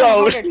 now you Jay's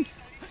on 100. don't.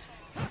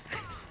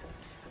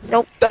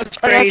 Nope. That's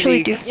I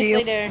actually crazy. do see Yes, you.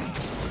 they do.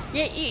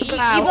 Yeah, you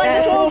Wow, like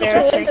this that's whole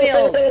description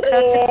embarrassing. field. That's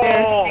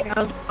embarrassing.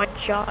 I was one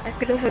shot. I'm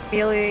gonna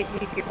humiliate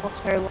you your whole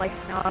entire life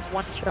now. I was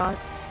one shot.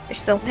 You're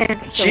still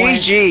managed to win.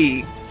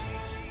 GG.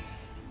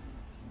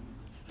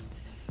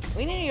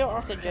 We need to go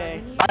after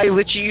Jay. I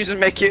literally used to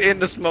make it in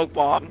the smoke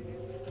bomb.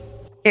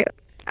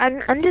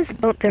 I'm just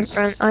built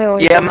different. I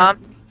always. Yeah, am. mom.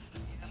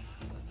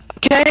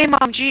 Okay,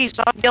 mom, geez,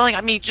 stop yelling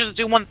at me. Just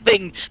do one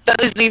thing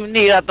that isn't even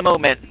needed at the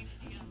moment.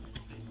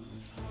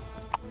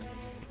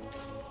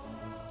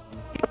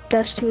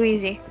 That's too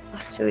easy.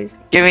 That's too easy.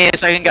 Give me a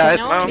second, guys.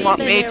 No, Mom leave want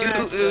it me there to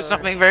after. do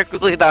something very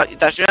quickly that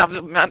should have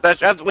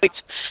to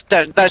wait.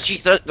 That she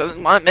doesn't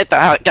want to admit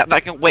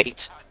that can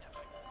wait.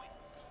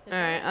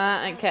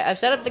 Alright, okay, I've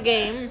set up the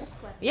game.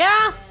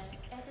 Yeah!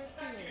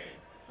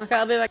 Okay,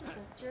 I'll be back.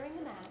 During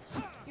the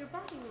match, your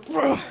body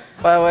will be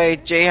By the way,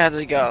 Jay has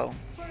to go.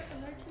 for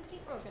emergency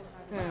organ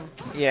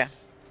harvest. Yeah.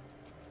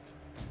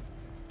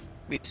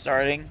 We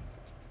starting.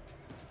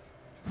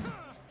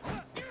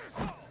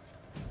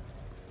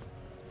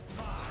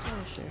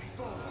 Oh, sure.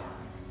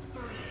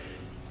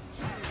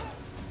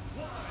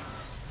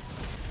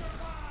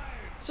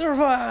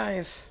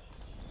 Survive!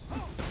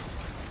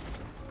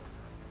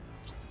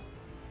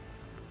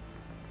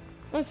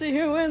 Let's see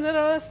who wins at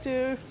us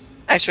two.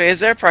 Actually, is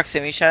there a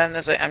proximity shot in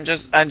this?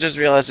 I'm just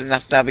realizing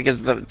that's not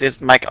because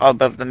this mic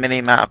above the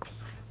mini map.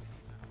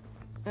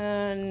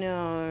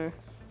 No.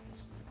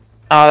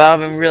 Oh, that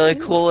would've been really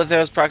cool if there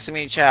was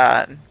proximity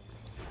chat.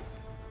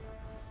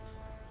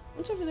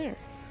 What's over there?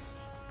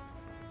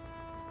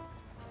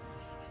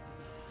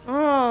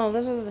 Oh,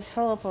 those are the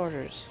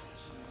teleporters.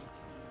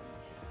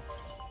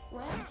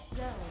 West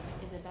zone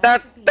is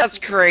about to be That's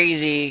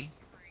crazy.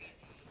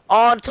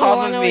 On Oh, top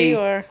I of know where you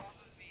me. are.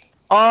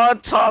 on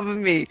top of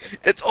me.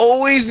 It's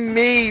always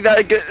me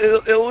that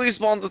it always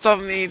spawns on top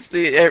of me.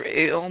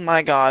 It's oh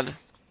my god.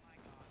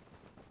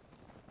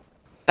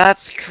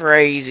 That's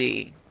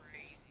crazy.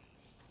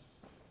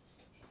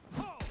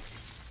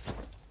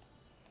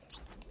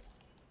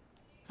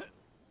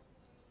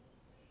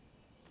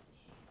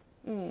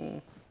 Hmm.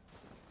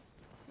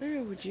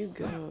 Where would you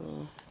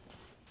go?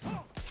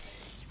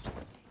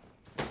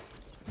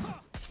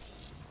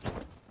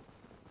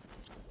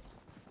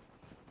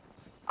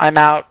 I'm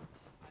out.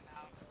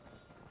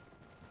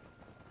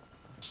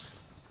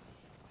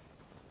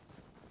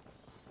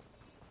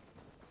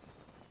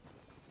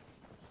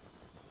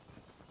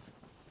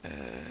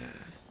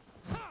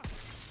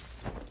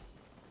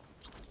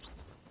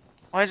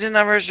 Why didn't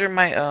I register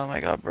my? Oh my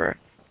god, bro.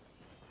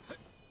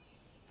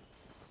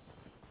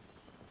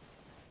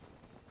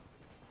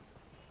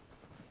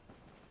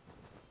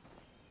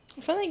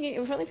 If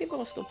only people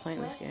are still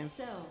playing this game. West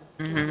Zone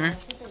is Mm-hmm. now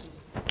forbidden.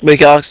 We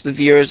can ask the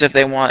viewers if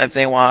they want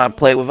to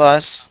play with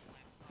us.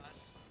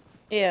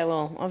 Yeah,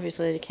 well,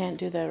 obviously they can't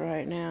do that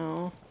right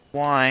now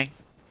Why?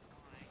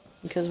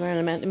 because we're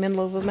in the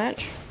middle of a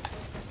match.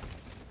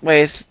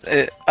 Wait,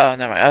 oh,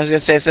 never mind. I was gonna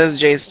say it says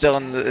Jay's still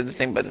in the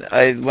thing, but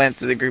I went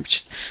to the group,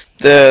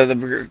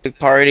 the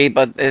party,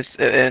 but it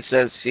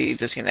says he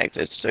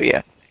disconnected. So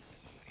yeah,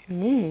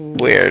 Hmm.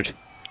 weird.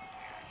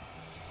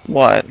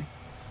 What?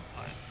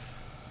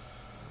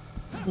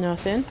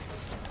 Nothing.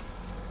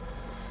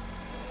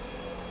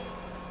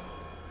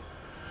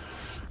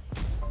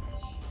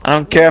 I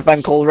don't care if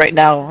I'm cold right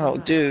now. Oh,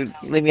 dude,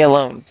 leave me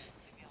alone.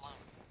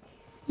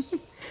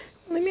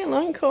 Leave me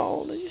alone,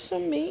 Cole. You're so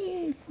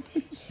mean.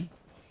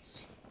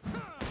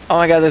 Oh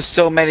my god, there's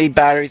so many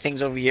battery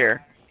things over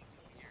here.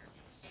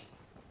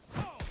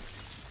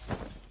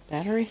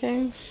 Battery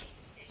things?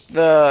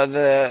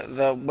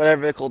 The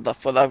whatever they're called,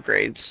 for the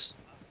upgrades.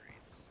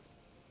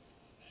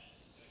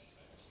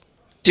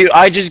 Dude,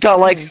 I just got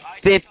like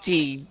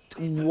 50.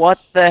 What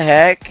the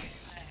heck?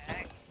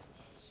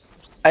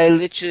 I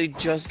literally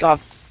just got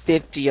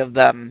 50 of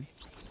them.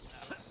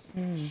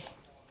 Hmm.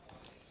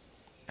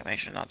 I make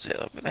sure not to hit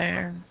over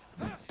there.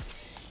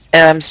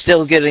 And I'm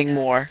still getting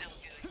more.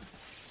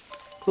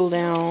 Cool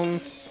down.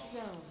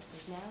 Zone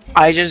is now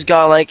I just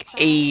got like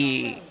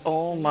a.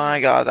 Oh my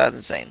god, that's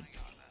insane.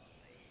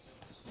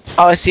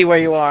 Oh, I see where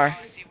you are.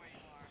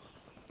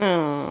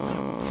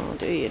 Oh,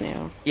 do you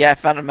now? Yeah, I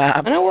found a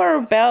map. I know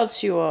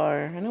whereabouts you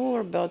are. I know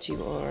whereabouts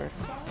you are.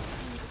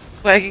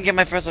 Wait, I can get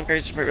my first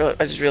upgrade.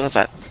 I just realized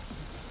that.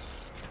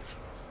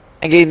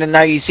 I'm getting the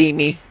now you see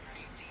me.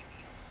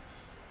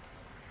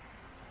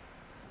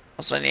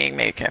 Also, I need to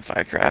make a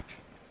campfire crap.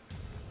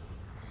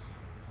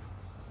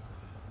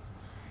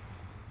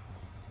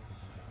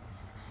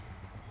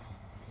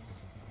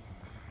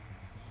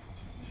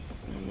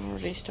 I'm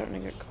already starting to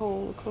get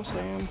cold. Of course I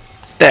am.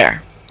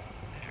 There.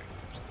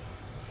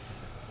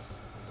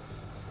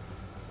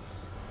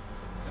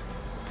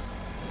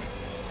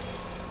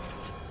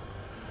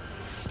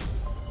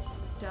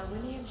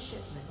 Darwinian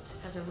shipment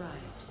has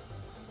arrived.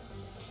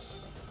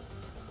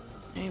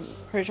 I'm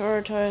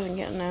prioritizing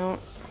getting out.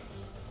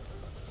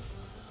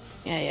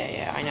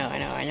 Yeah.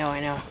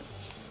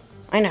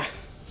 I know.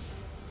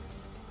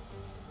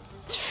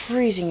 It's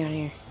freezing out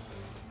here.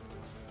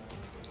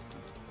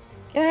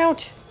 Get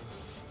out!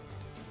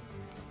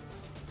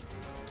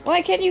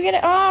 Why can't you get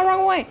it? Ah,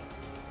 wrong way!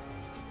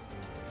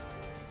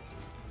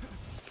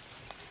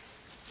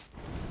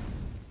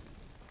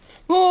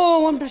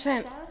 Oh, 1%.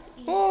 southeast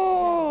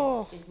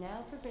Oh! zone is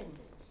now forbidden.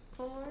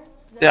 4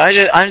 Dude,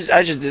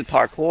 I just did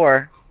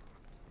parkour.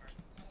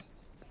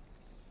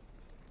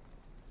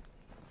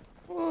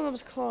 Oh, that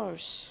was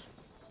close.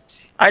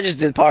 I just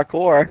did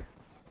parkour.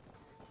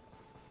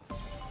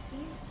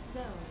 East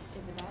zone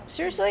is about to be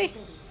Seriously?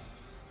 forbidden.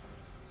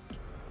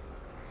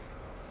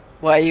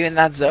 Why are you in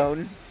that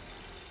zone?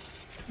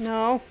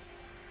 No.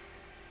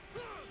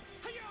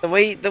 The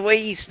way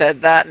you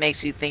said that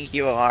makes you think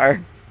you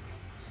are.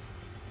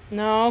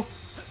 No.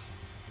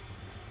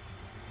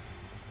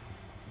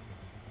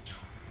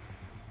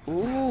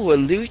 Ooh, a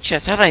loot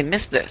chest. How did I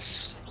miss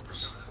this?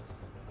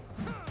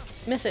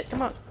 Miss it.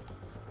 Come on.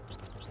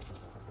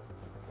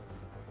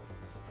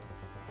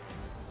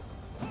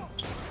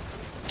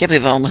 Can't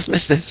believe I almost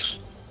missed this.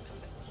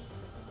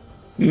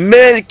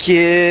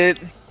 Medkit!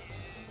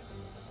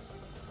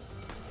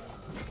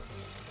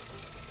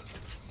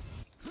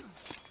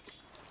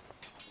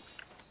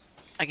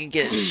 I can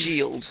get a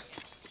shield.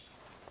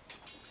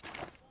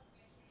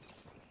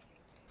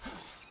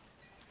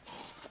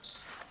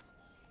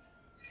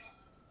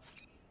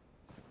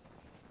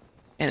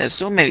 And there's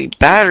so many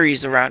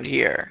batteries around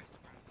here.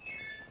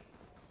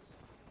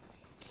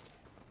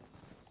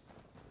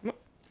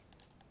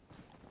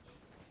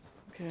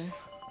 Okay.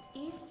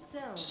 East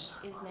zone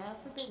is now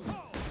forbidden.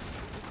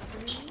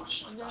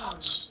 3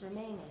 zones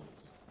remaining.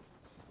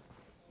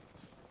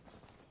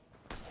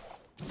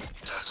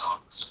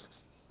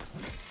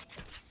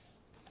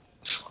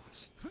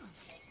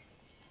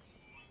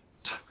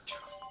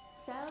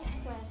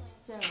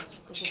 Southwest zone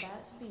is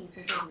about to be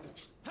forbidden.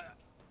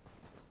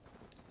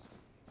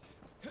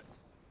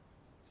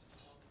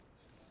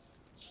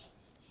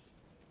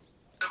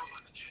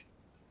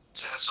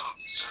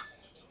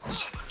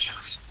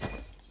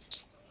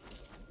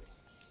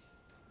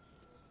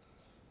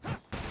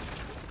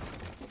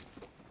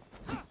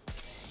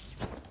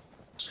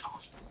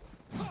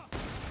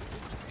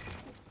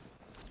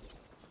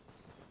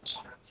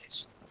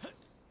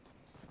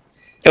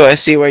 Oh, I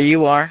see where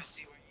you are.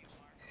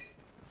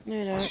 No,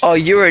 you don't. Oh,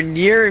 you are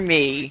near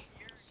me.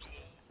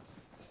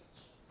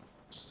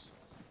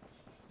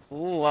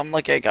 Ooh, I'm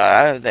lucky I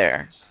got out of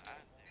there.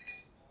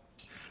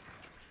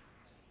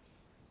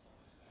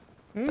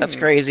 That's Hmm.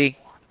 crazy.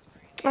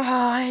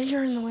 Ah,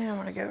 you're in the way I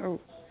want to go.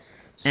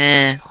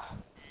 Eh.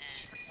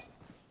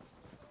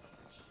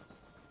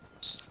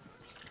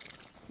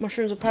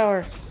 Mushrooms of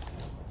power.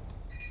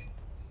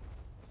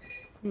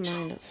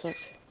 Mine, that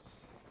sucked.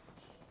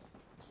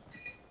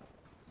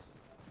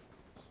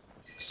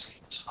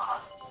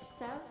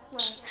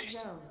 Southwest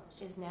zone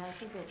is now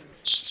forbidden.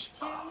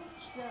 2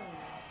 zones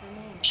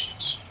remaining.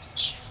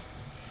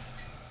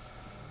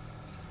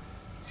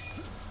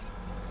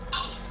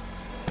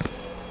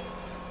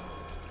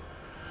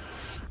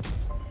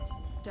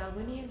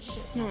 Darwinian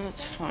shipment. No,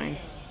 that's Sector fine. A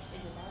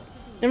is about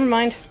to be Never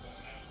mind.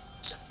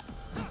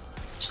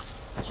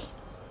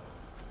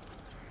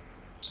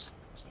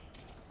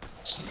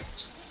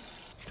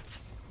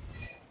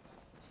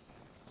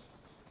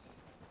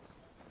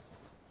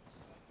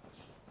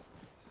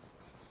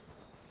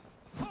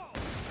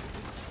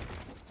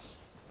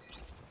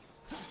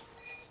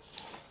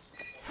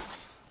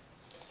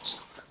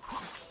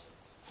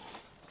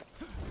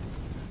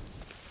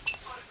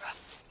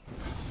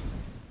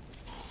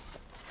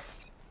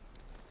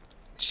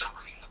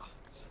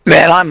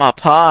 Man, I'm up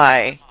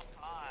high.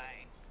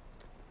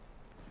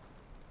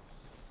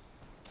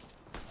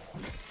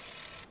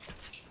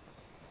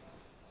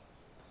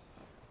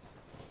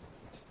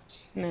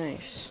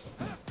 Nice.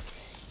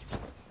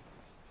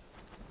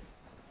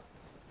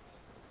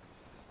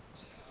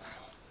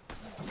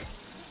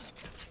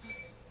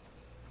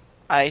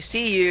 I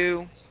see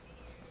you.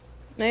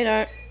 No, you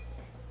don't.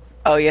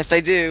 Oh, yes, I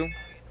do.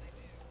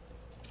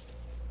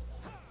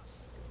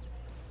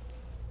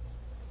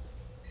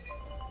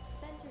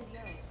 center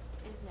zone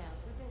is now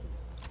forbidden.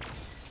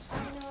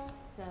 Final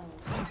zone.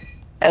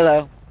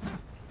 Hello.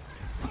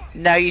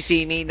 Now you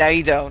see me, now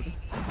you don't.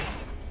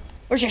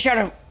 Where's your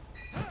shadow?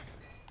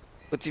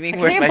 What do you I mean,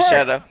 can where's see my a bird.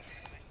 shadow?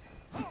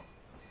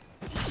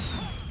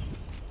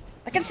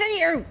 I can see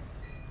you!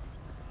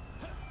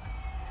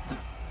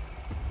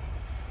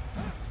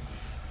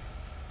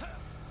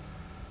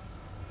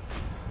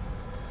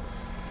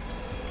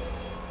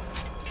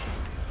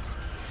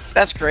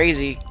 That's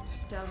crazy.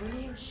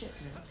 Darwinian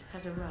shipment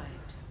has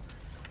arrived.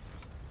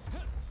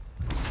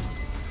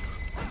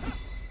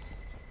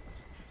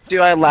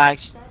 Do I lag?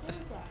 Sudden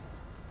death.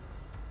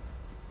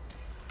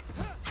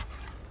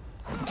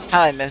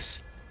 How I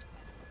miss?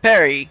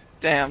 Perry.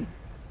 Damn.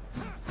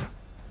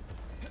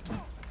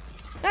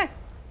 Ah.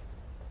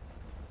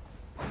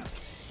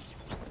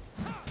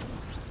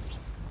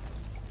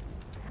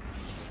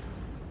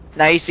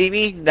 Now you see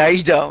me, now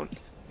you don't.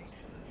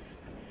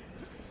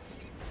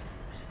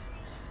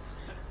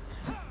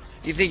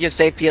 Do you think you're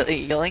safe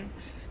healing?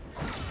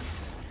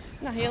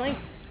 Not healing.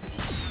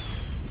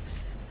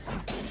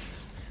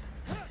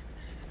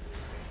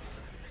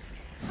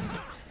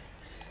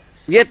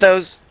 Get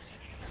those.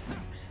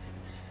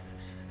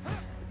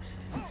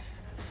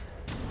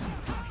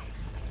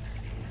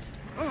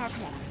 Oh,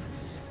 come on.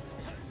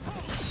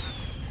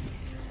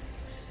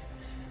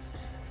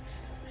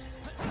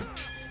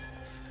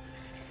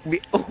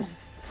 Oh.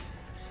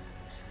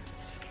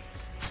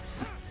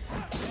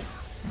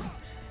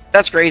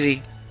 That's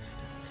crazy.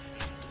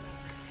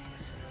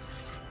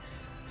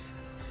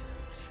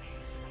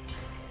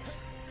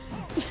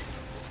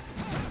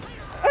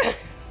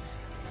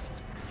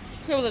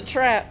 It was a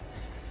trap.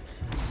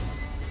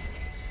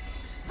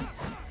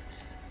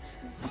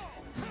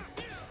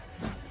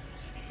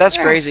 That's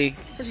Ah. crazy.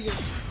 Where'd you go?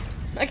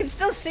 I can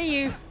still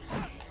see you.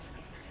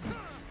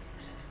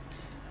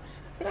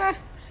 Ah.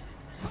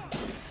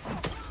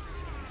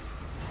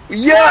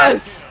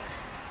 Yes!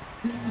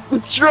 The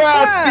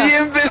trap! Ah.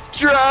 The invis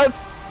trap!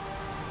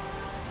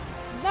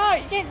 No,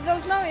 you can't. There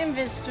was no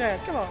invis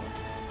strat. Come on.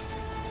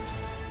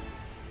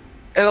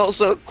 And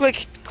also,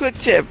 quick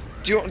tip.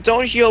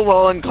 Don't heal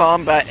while in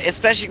combat,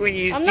 especially when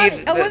you I'm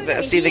see not- I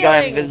wasn't see the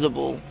guy healing.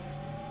 invisible.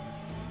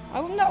 I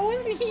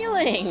wasn't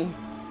healing.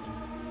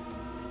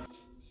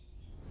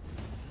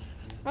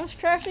 I was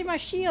crafting my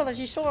shield, as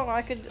you saw.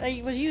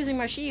 I was using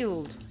my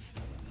shield.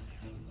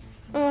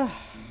 Ugh.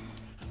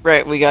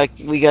 Right, we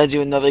gotta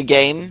do another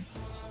game.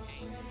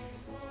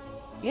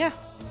 Yeah.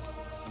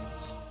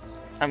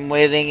 I'm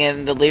waiting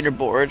in the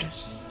leaderboard.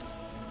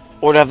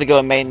 Or do I have to go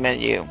to main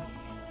menu?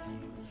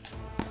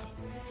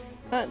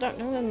 Don't go to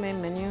the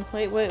main menu.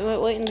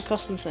 Wait in the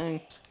custom thing.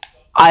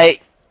 I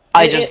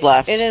just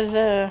left. It is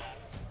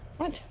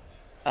what?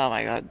 Oh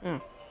my god.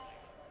 Oh.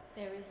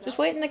 There is Just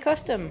not wait in the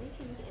custom any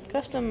food in the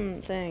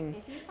custom thing.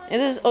 If you find It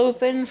is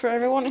open for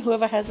everyone,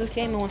 whoever has this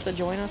game and wants to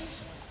join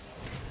us.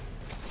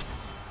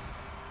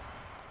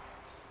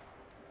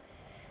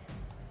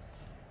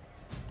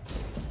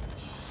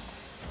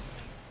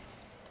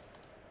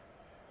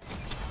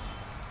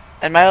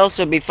 It might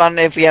also be fun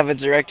if we have a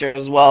director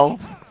as well.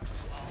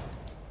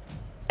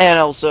 And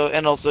also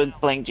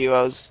playing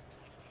duos.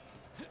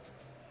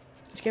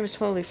 This game is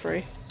totally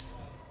free.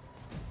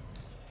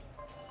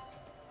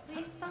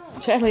 please find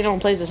Sadly, no one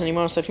plays this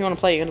anymore, so if you want to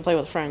play, you gotta play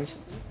with friends.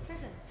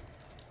 Prison.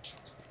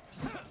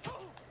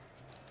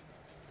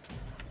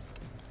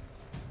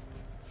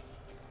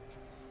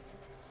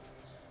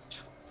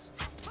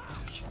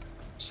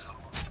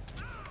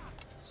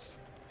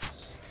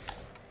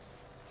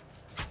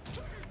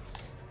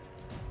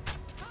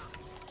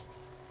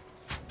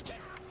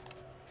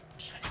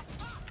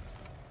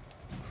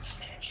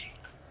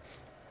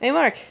 Hey,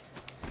 Mark.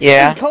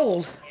 Yeah. It's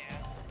cold.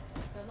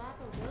 The lava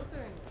will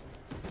burn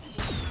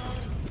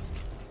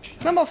you.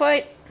 Snowball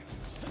fight.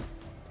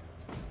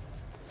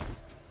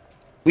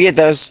 We hit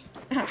those.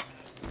 Ah,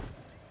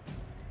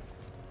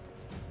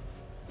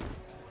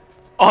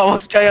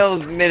 Almost got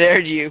almost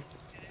mid-aired you.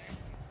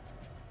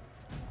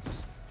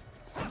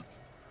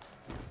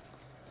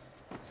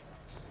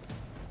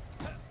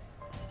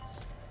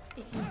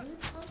 If you lose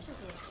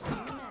consciousness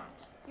during the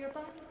match, your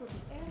body will be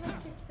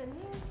airlifted to the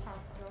nearest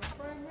hospital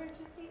for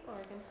emergency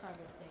organ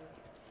harvesting.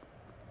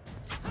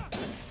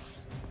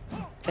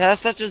 Yeah,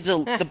 that's such a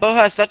the bow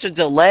has such a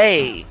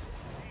delay.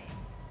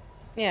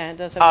 yeah, it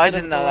does Oh, have a I bit of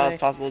a didn't know that was delay.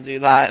 possible to do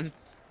that.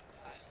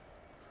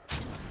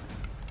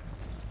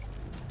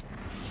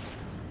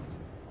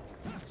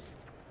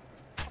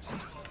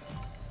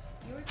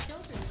 Your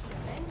children can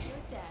avenge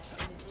your death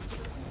in the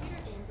digital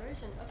computer game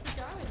version of the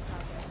Darwin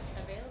Project,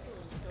 available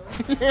in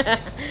stores.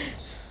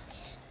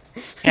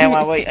 Hey, I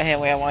wanna wait. Hey,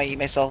 wait, I wanna eat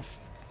myself.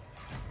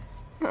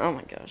 Oh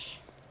my gosh.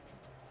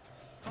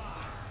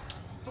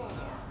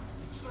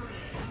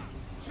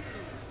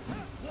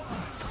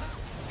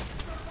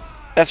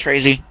 That's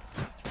crazy.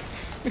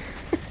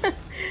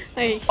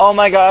 Hey. Oh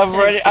my god,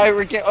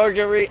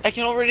 I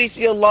can already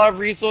see a lot of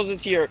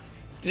resources here.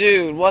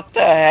 Dude, what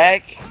the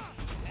heck?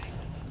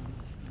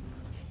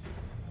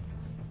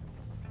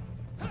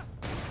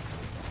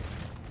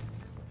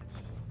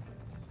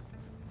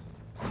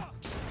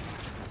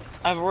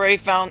 I've already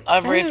found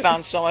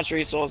so much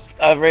resource.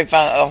 I've already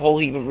found a whole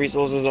heap of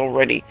resources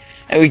already.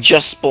 And we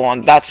just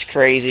spawned. That's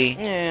crazy.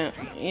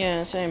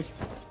 Yeah, same.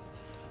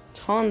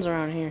 Tons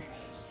around here.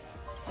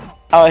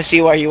 Oh, I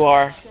see where you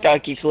are. Gotta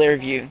keep clear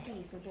of you.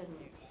 Be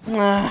forbidden.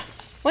 Why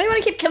do you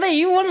want to keep killing?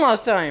 You won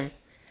last time.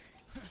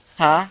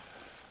 Huh?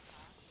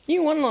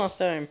 You won last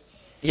time.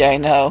 Yeah, I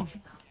know.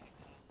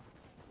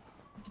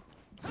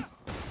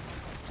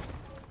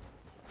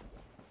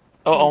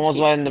 Oh, almost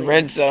Keep went in the clear.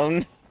 red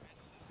zone.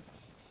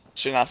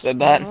 Should not have said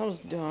That that. was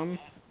dumb.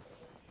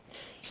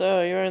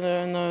 So you're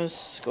in those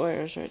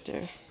squares right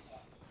there.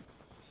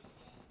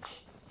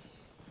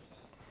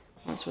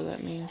 That's what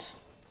that means.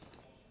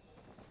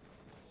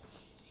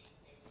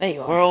 There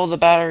you Where are are. all the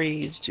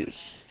batteries, dude?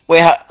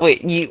 Wait, how do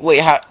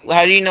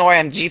you know where I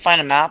am? Did you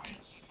find a map?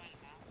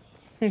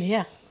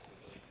 Yeah.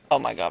 Oh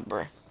my god,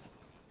 bro.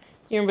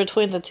 You're in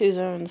between the two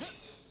zones.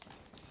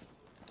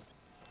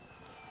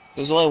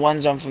 There's only one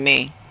zone for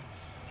me.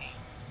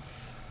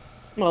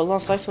 Well,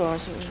 last I saw,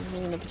 so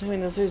you're in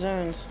between the two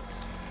zones.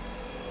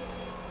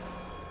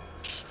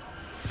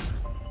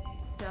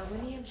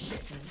 Darwinium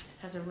shipment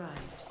has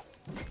arrived.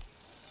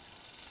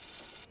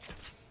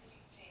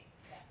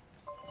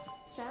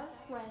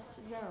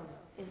 Southwest zone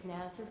is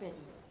now forbidden.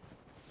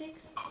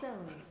 6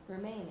 zones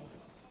remaining.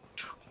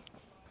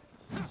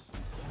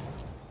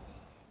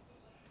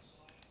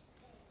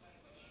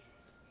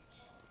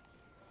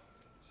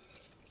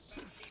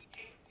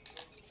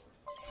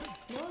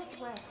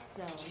 Northwest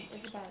zone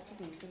is about to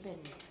be forbidden.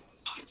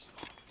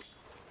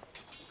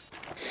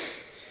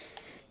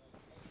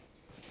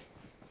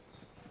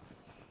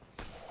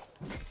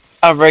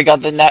 I've already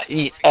got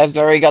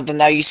the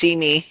now you see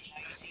me.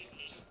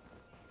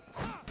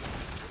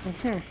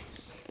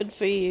 Good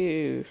for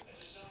you.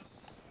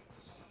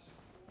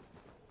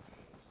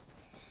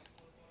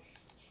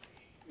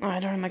 Oh, I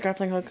don't have my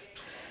grappling hook.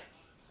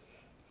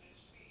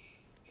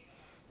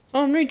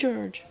 On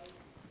recharge.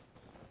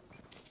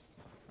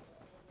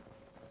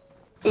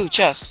 Ooh,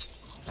 chest.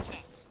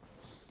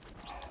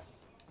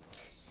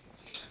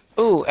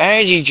 Ooh,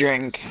 energy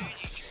drink.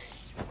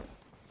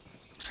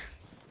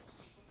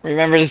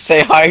 Remember to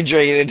stay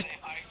hydrated.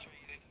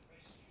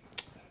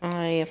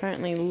 I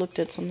apparently looked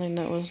at something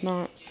that was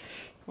not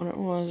what it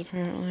was,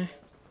 apparently.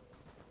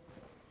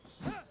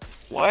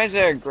 Why is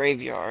there a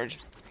graveyard?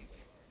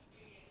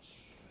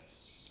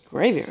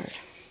 Graveyard.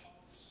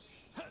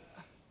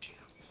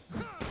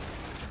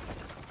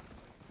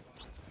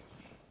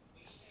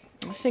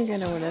 I think I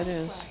know what that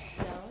is.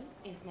 Zone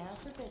is now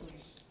forbidden.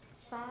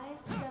 5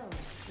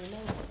 zones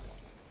remaining.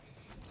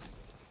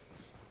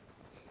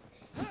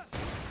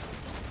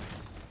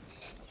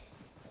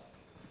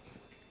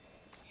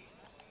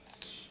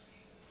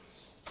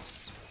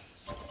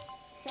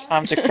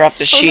 Time to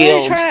craft a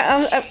shield.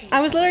 I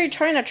was literally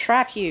trying to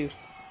trap you.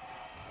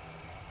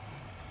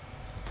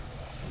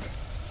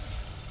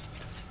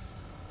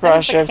 Probably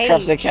the should have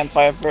crafted a cage.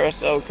 campfire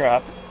first. Oh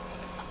crap.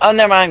 Oh,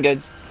 never mind. I'm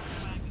good.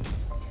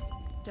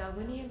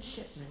 Darwinium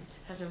shipment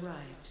has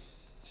arrived.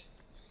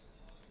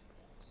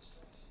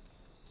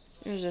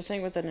 There's a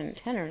thing with an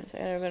antenna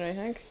inside of it, I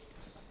think.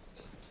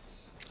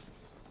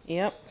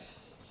 Yep.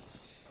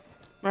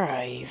 Where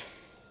are you?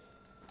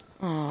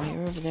 Oh,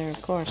 you're over there,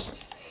 of course.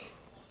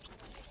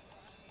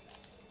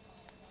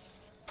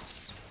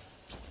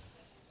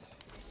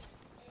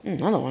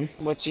 Another one.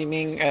 What do you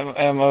mean?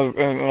 I'm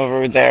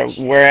over there.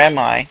 Where am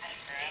I?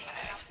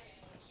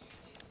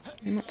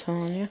 I'm not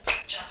telling you.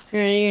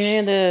 You're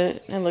near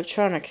the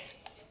electronic.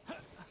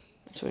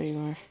 That's where you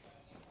are.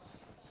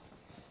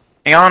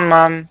 Hang on,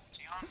 Mom.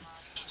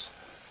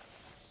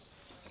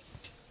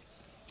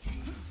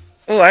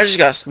 Oh, I just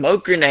got a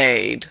smoke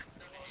grenade.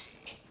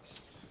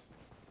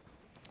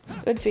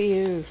 Good for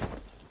you.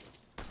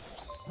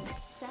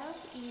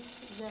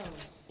 Southeast zone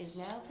is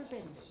now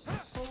forbidden.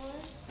 4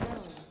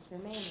 zones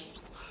remaining.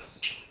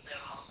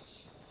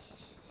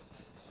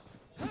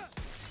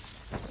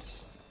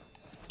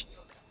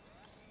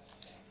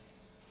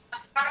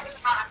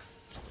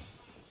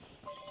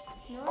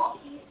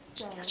 Northeast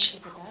zone is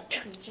about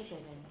to be forbidden.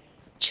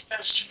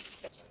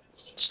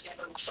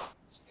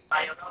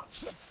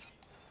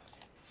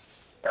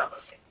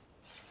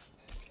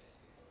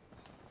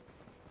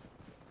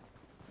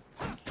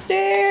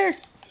 There!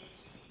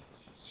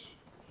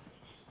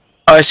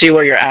 Oh, I see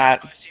where you're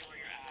at.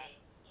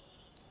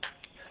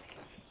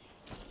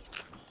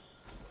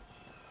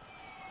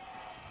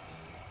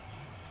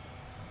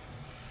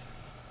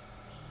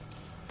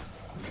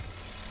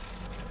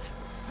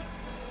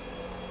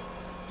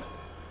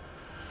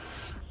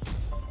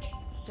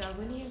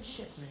 Darwinian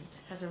shipment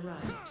has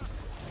arrived.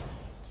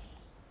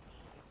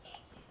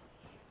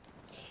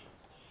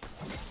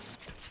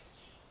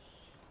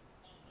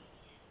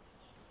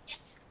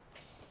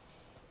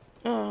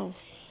 Oh,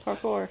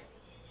 parkour.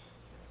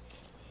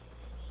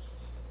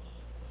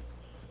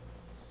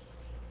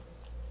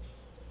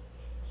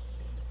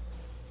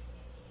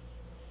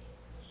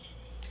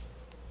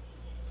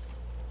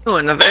 Oh,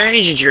 another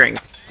energy drink.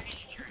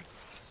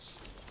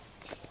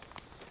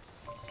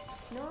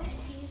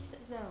 Northeast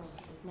zone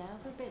is now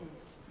forbidden.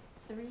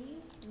 3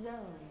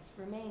 zones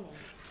remaining.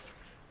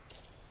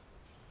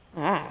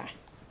 Ah.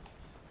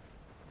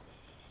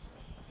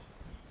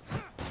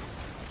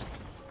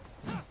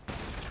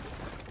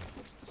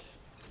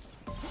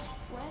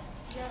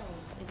 West zone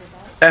is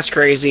about to That's be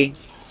crazy.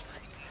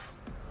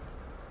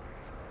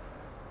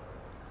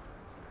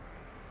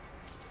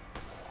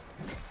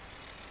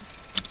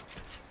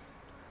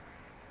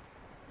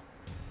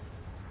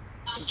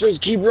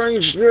 Just keep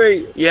running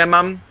straight. Yeah,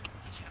 Mom.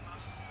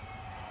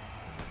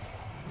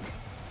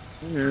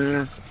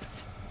 Mm.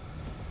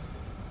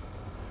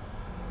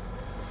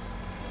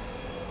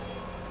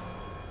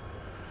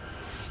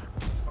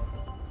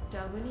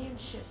 Darwinian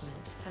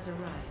shipment has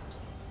arrived.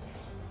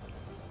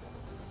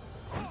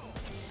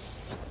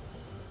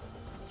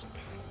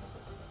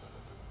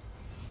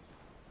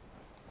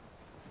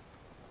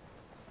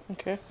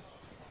 Okay.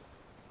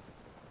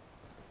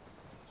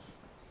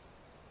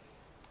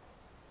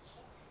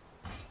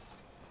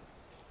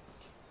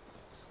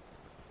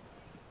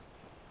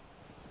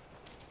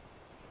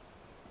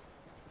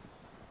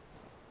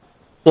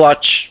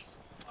 Clutch.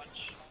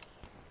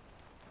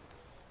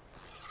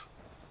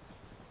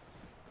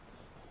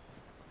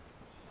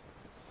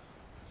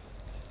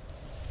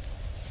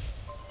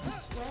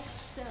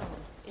 West zone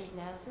is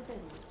now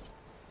forbidden.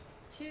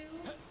 2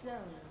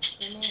 zones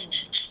remaining.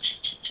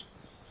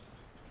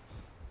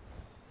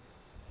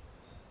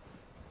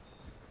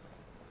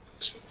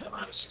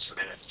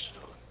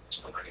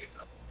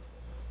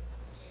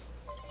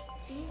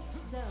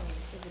 East zone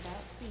is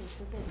about to be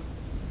forbidden.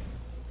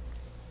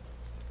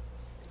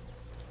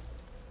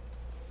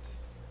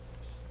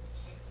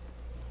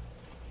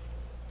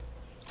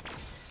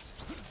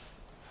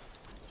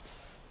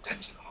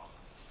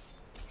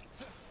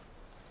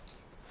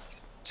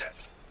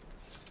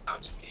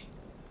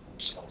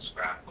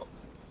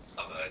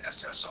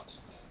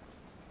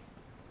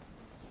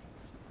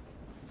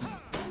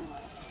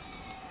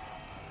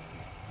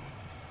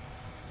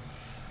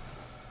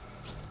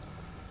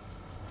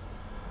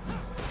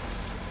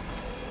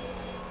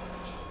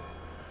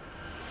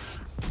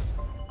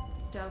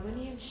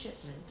 Darwinian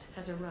shipment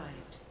has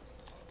arrived.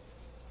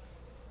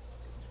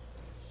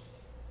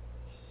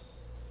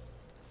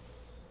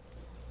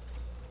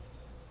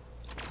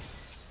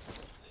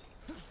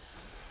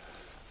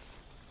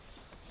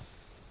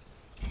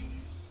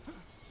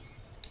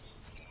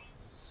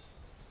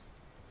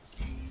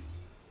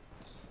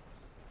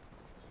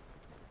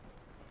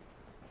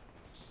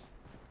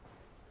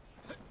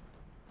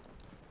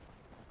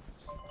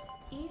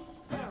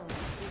 East zone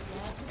is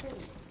now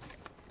forbidden.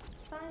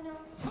 Final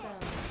zone.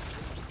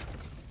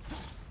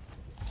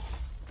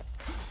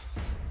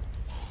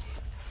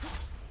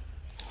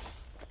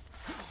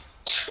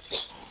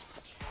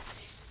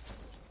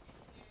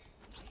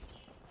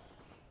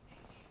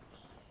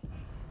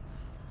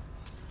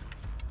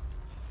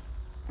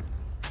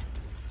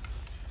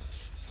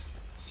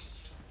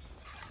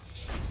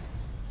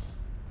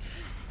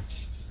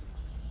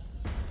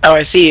 Oh,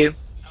 I see you.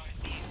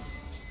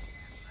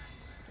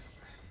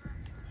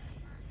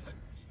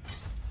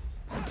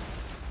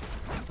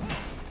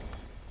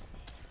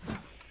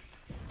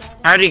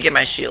 How do you get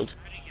my shield?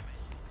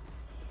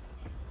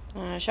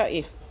 I shot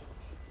you.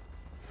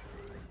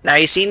 Now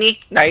you see me?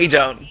 Now you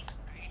don't.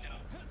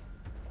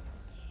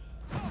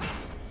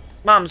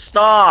 Mom,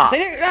 stop! Say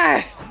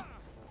it.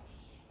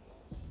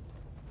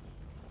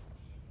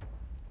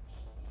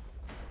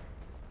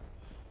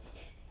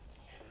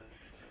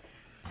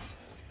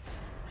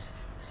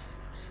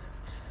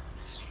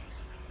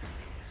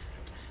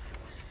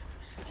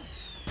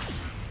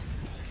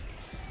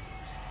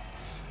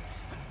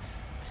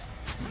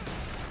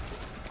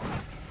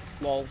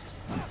 Lol.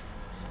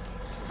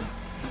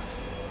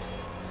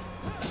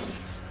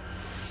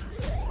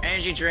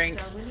 Energy drink.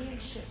 Darwinian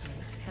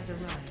shipment has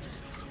arrived.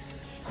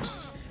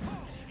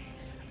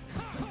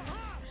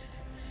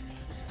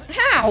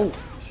 How?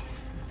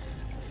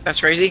 That's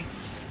crazy.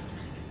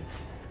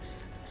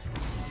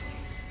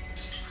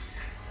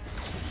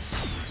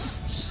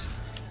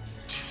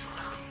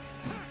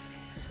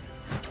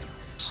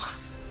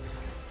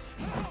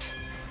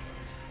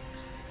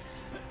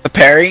 A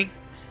parry?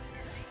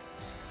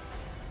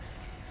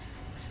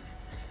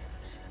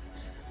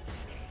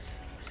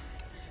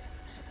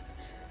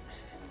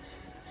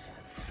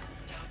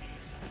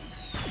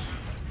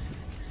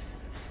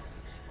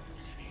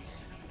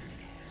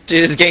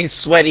 Dude, it's getting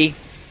sweaty.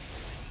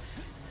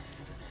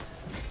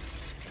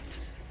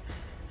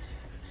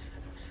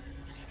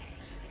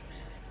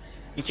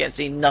 You can't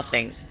see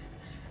nothing.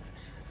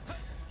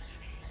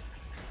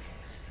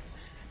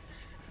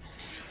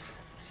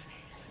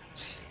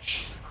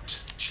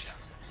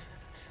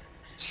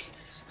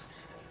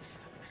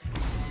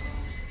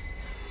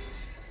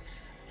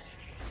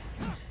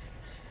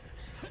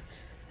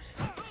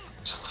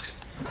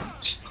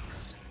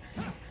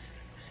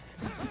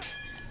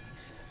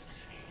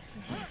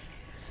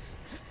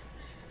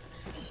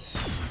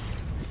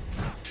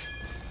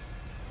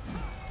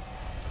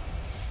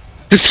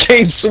 It's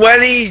getting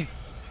sweaty!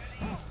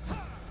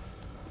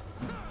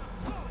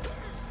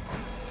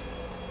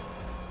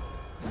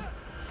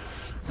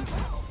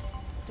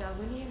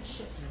 Darwinian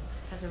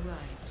shipment has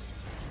arrived.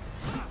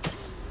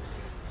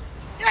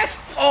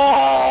 Yes!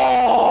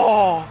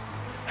 Oh!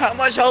 How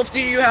much health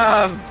do you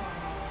have?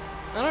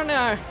 I don't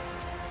know.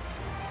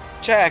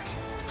 Check.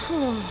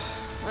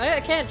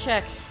 I can't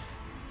check.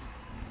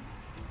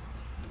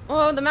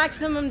 Oh, the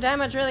maximum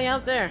damage really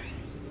out there.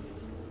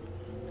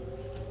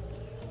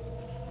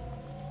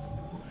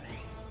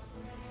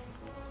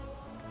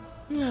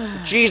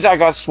 Jeez, I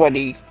got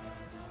sweaty.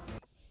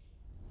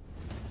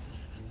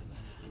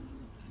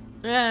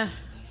 Yeah.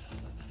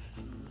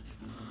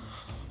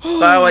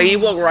 By the way, you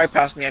walked right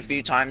past me a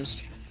few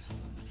times.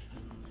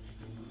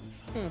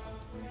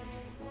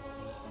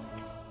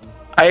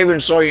 I even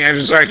saw you and I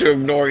decided to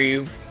ignore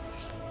you.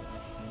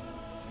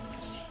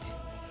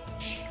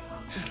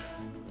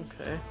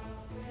 Okay.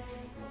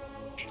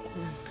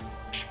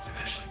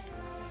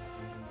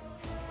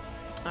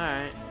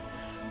 Alright.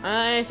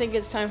 I think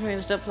it's time for me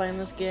to stop playing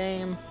this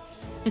game.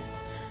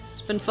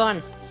 It's been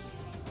fun.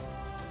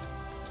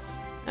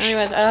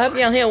 Anyways, I hope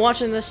y'all here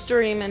watching this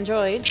stream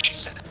enjoyed.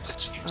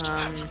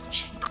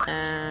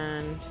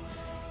 And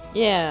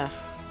yeah.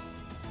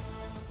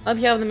 Hope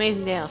you have an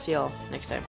amazing day. I'll see y'all next time.